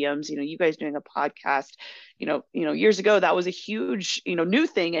different mediums, you guys doing a podcast, years ago, that was a huge, new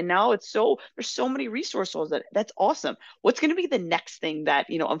thing. And now there's so many resources that's awesome. What's going to be the next thing that,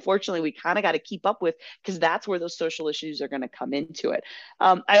 unfortunately we kind of got to keep up with, because that's where those social issues are going to come into it.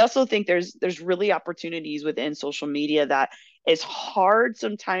 I also think there's really opportunities within social media that is hard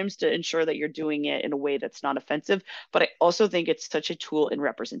sometimes to ensure that you're doing it in a way that's not offensive, but I also think it's such a tool in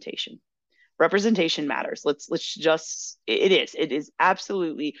representation. Representation matters. It is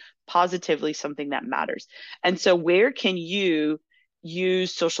absolutely positively something that matters. And so where can you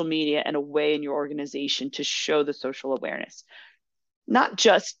use social media in a way in your organization to show the social awareness? Not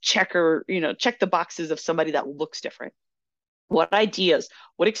just check the boxes of somebody that looks different. What ideas,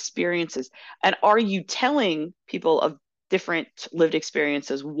 what experiences, and are you telling people of different lived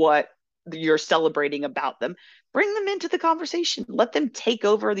experiences what you're celebrating about them? Bring them into the conversation. Let them take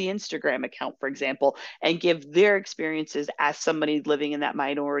over the Instagram account, for example, and give their experiences as somebody living in that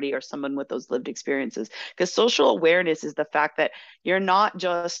minority or someone with those lived experiences. Because social awareness is the fact that you're not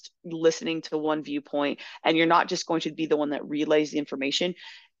just listening to one viewpoint, and you're not just going to be the one that relays the information.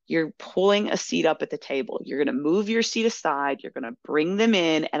 You're pulling a seat up at the table. You're going to move your seat aside. You're going to bring them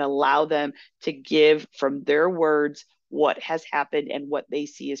in and allow them to give from their words what has happened and what they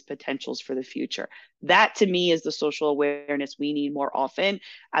see as potentials for the future. That, to me, is the social awareness we need more often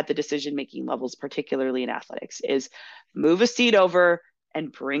at the decision-making levels, particularly in athletics, is move a seat over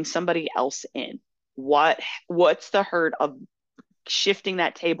and bring somebody else in. What's the hurt of shifting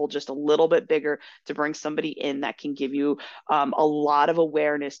that table just a little bit bigger to bring somebody in that can give you a lot of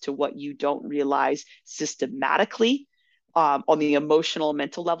awareness to what you don't realize systematically, on the emotional and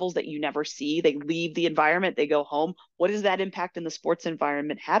mental levels that you never see. They leave the environment, they go home. What has that impact in the sports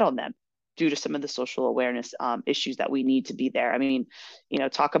environment had on them? due to some of the social awareness issues that we need to be there. I mean,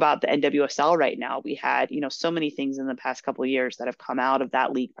 talk about the NWSL right now. We had, so many things in the past couple of years that have come out of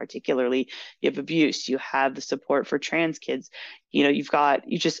that league, particularly you have abuse, you have the support for trans kids, you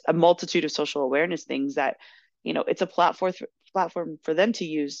just a multitude of social awareness things that, it's a platform for them to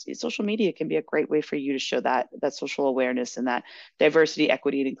use. Social media can be a great way for you to show that social awareness and that diversity,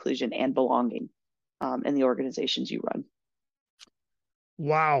 equity, and inclusion and belonging in the organizations you run.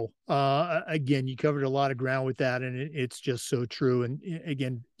 Wow. Again, you covered a lot of ground with that, and it's just so true. And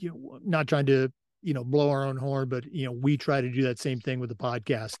again, not trying to, blow our own horn, but, we try to do that same thing with the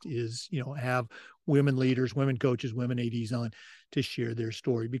podcast is, have women leaders, women coaches, women ADs on to share their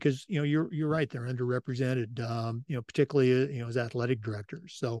story because, you're right. They're underrepresented, particularly, as athletic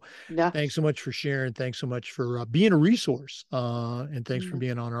directors. So Yeah. Thanks so much for sharing. Thanks so much for being a resource. And thanks for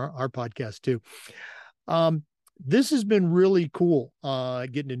being on our podcast too. This has been really cool,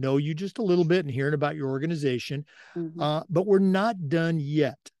 getting to know you just a little bit and hearing about your organization. But we're not done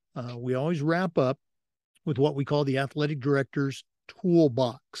yet. We always wrap up with what we call the athletic director's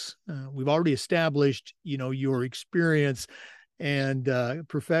toolbox. We've already established, your experience and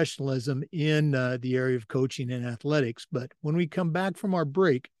professionalism in the area of coaching and athletics. But when we come back from our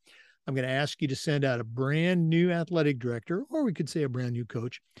break, I'm going to ask you to send out a brand new athletic director, or we could say a brand new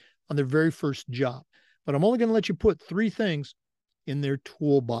coach, on their very first job. But I'm only going to let you put 3 things in their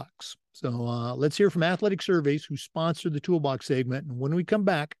toolbox. So let's hear from Athletic Surveys, who sponsor the toolbox segment. And when we come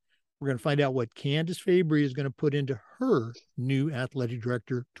back, we're going to find out what Candace Fabry is going to put into her new athletic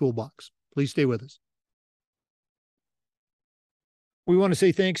director toolbox. Please stay with us. We want to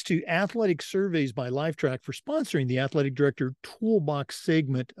say thanks to Athletic Surveys by Lifetrack for sponsoring the Athletic Director Toolbox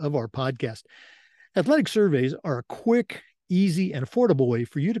segment of our podcast. Athletic Surveys are a quick, easy, and affordable way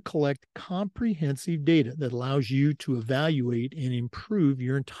for you to collect comprehensive data that allows you to evaluate and improve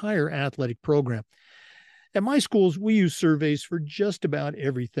your entire athletic program. At my schools, we use surveys for just about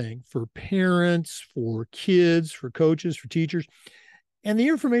everything, for parents, for kids, for coaches, for teachers. And the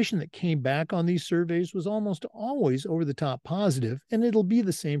information that came back on these surveys was almost always over the top positive, and it'll be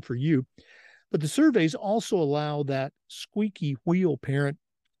the same for you. But the surveys also allow that squeaky wheel parent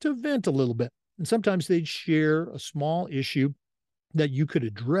to vent a little bit. And sometimes they'd share a small issue that you could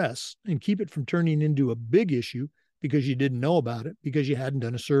address and keep it from turning into a big issue because you didn't know about it, because you hadn't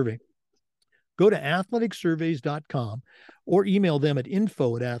done a survey. Go to athleticsurveys.com or email them at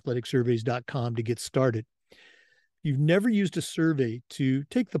info@athleticsurveys.com to get started. You've never used a survey to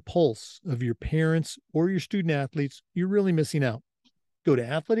take the pulse of your parents or your student athletes, you're really missing out. Go to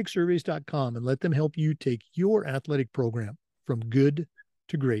athleticsurveys.com and let them help you take your athletic program from good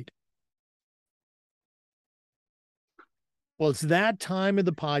to great. Well, it's that time of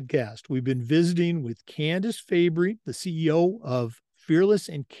the podcast. We've been visiting with Candace Fabry, the CEO of Fearless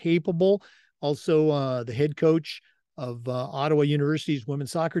and Capable, also the head coach of Ottawa University's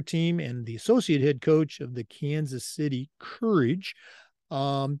women's soccer team and the associate head coach of the Kansas City Courage.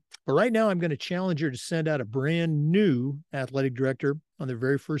 But right now, I'm going to challenge her to send out a brand new athletic director on their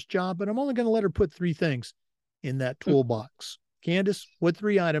very first job, but I'm only going to let her put 3 things in that toolbox. Candace, what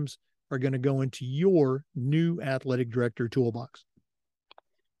 3 items are going to go into your new athletic director toolbox?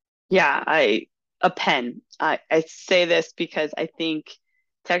 Yeah, a pen. I say this because I think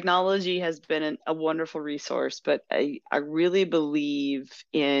technology has been a wonderful resource, but I really believe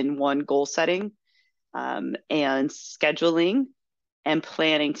in goal setting and scheduling and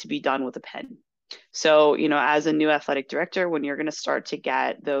planning to be done with a pen. So, as a new athletic director, when you're going to start to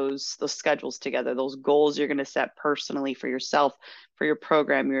get those schedules together, those goals you're going to set personally for yourself, for your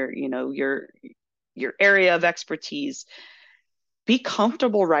program, your area of expertise, be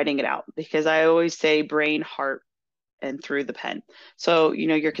comfortable writing it out, because I always say brain, heart, and through the pen. So,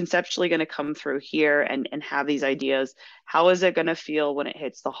 you're conceptually going to come through here and have these ideas. How is it going to feel when it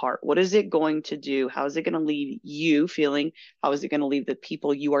hits the heart? What is it going to do? How is it going to leave you feeling? How is it going to leave the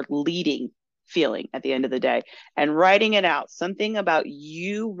people you are leading feeling at the end of the day? And writing it out, something about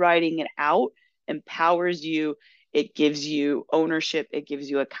you writing it out empowers you. It gives you ownership. It gives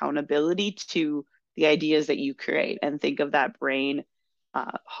you accountability to the ideas that you create. And think of that brain,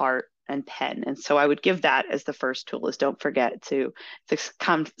 heart, and pen. And so I would give that as the first tool, is don't forget to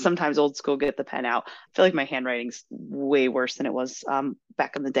sometimes old school, get the pen out. I feel like my handwriting's way worse than it was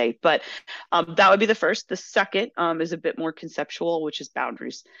back in the day, but that would be the first. The second is a bit more conceptual, which is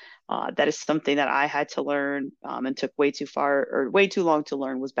boundaries. That is something that I had to learn and took way too long to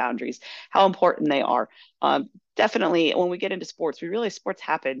learn, was boundaries, how important they are. Definitely when we get into sports, we realize sports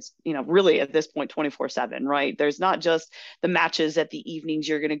happens, really at this point, 24/7, right? There's not just the matches at the evenings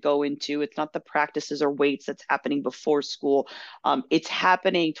you're going to go into to. It's not the practices or weights that's happening before school. It's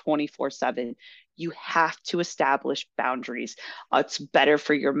happening 24/7. You have to establish boundaries. It's better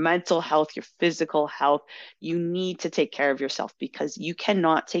for your mental health, your physical health. You need to take care of yourself because you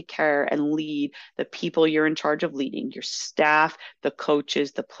cannot take care and lead the people you're in charge of leading, your staff, the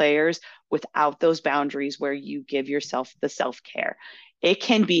coaches, the players, without those boundaries where you give yourself the self-care. It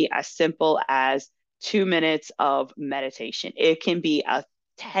can be as simple as 2 minutes of meditation. It can be a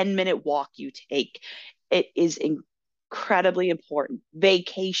 10-minute walk you take. It is incredibly important.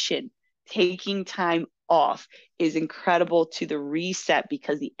 Vacation, taking time off is incredible to the reset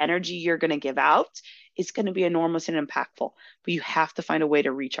because the energy you're going to give out is going to be enormous and impactful, but you have to find a way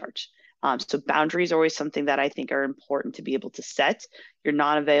to recharge. So boundaries are always something that I think are important to be able to set. You're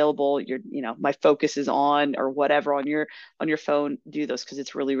not available. My focus is on or whatever on your phone. Do those because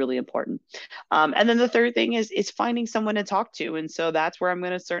it's really, really important. And then the third thing is finding someone to talk to. And so that's where I'm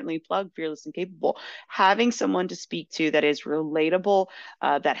going to certainly plug Fearless and Capable. Having someone to speak to that is relatable,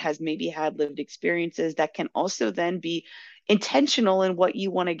 that has maybe had lived experiences, that can also then be intentional in what you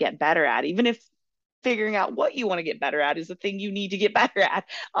want to get better at, even if figuring out what you want to get better at is the thing you need to get better at.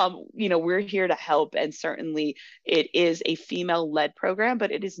 We're here to help. And certainly it is a female-led program,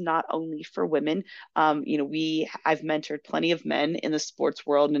 but it is not only for women. I've mentored plenty of men in the sports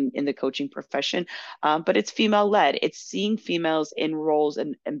world and in the coaching profession, but it's female-led. It's seeing females in roles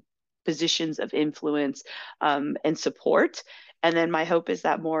and positions of influence and support. And then my hope is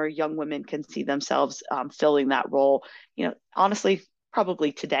that more young women can see themselves filling that role. Honestly,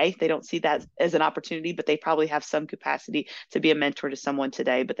 probably today they don't see that as an opportunity, but they probably have some capacity to be a mentor to someone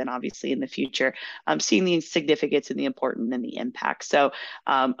today, but then obviously in the future, seeing the significance and the importance and the impact. So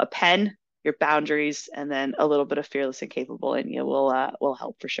a pen, your boundaries, and then a little bit of Fearless and Capable in you will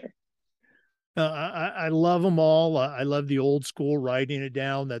help for sure. I love them all. I love the old school writing it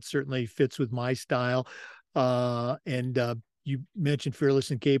down. That certainly fits with my style. You mentioned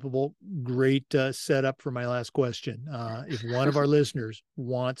Fearless and Capable. Great setup for my last question. If one of our listeners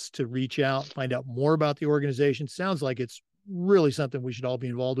wants to reach out, find out more about the organization, sounds like it's really something we should all be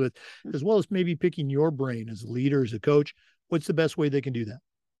involved with, as well as maybe picking your brain as a leader, as a coach. What's the best way they can do that?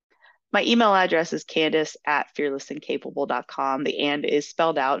 My email address is Candace@fearlessandcapable.com. The and is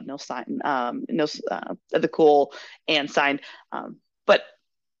spelled out, no sign, the cool and sign. But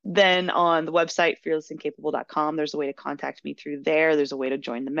then on the website, fearlessandcapable.com, there's a way to contact me through there. There's a way to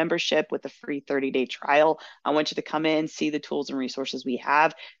join the membership with a free 30-day trial. I want you to come in, see the tools and resources we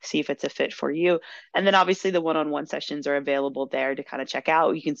have, see if it's a fit for you. And then obviously the one-on-one sessions are available there to kind of check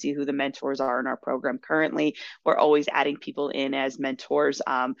out. You can see who the mentors are in our program currently. We're always adding people in as mentors.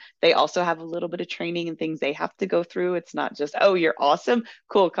 They also have a little bit of training and things they have to go through. It's not just, oh, you're awesome,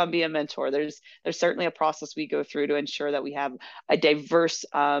 cool, come be a mentor. There's certainly a process we go through to ensure that we have a diverse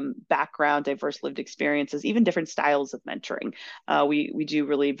background, diverse lived experiences, even different styles of mentoring. We do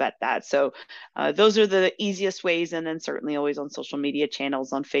really vet that. So those are the easiest ways. And then certainly always on social media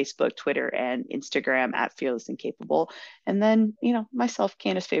channels on Facebook, Twitter, and Instagram @Fearless and Capable. And then, myself,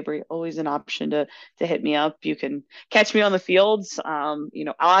 Candace Fabry, always an option to hit me up. You can catch me on the fields. I'll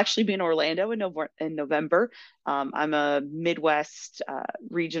actually be in Orlando in November. I'm a Midwest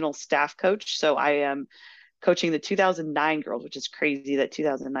regional staff coach. So I am coaching the 2009 girls, which is crazy that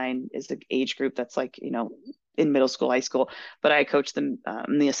 2009 is the age group that's like, in middle school, high school, but I coach them.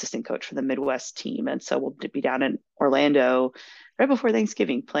 I'm the assistant coach for the Midwest team. And so we'll be down in Orlando right before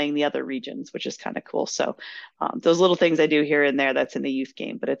Thanksgiving playing the other regions, which is kind of cool. So those little things I do here and there, that's in the youth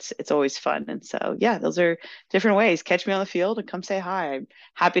game, but it's always fun. And so, yeah, those are different ways. Catch me on the field and come say hi. I'm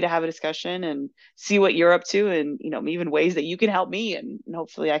happy to have a discussion and see what you're up to and, even ways that you can help me. And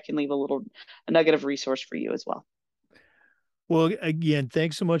hopefully I can leave a nugget of resource for you as well. Well, again,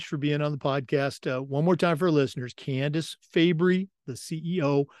 thanks so much for being on the podcast. One more time for our listeners, Candace Fabry, the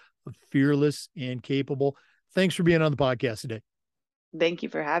CEO of Fearless and Capable. Thanks for being on the podcast today. Thank you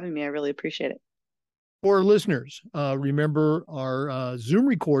for having me. I really appreciate it. For our listeners, remember our Zoom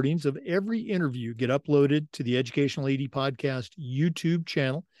recordings of every interview get uploaded to the Educational AD Podcast YouTube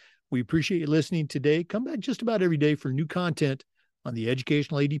channel. We appreciate you listening today. Come back just about every day for new content on the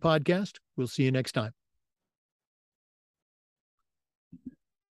Educational AD Podcast. We'll see you next time.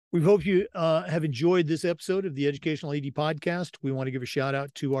 We hope you have enjoyed this episode of the Educational AD Podcast. We want to give a shout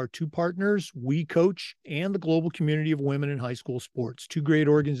out to our two partners, We Coach and the Global Community of Women in High School Sports, two great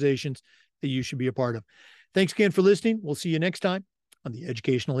organizations that you should be a part of. Thanks again for listening. We'll see you next time on the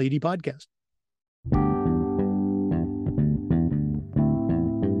Educational AD Podcast.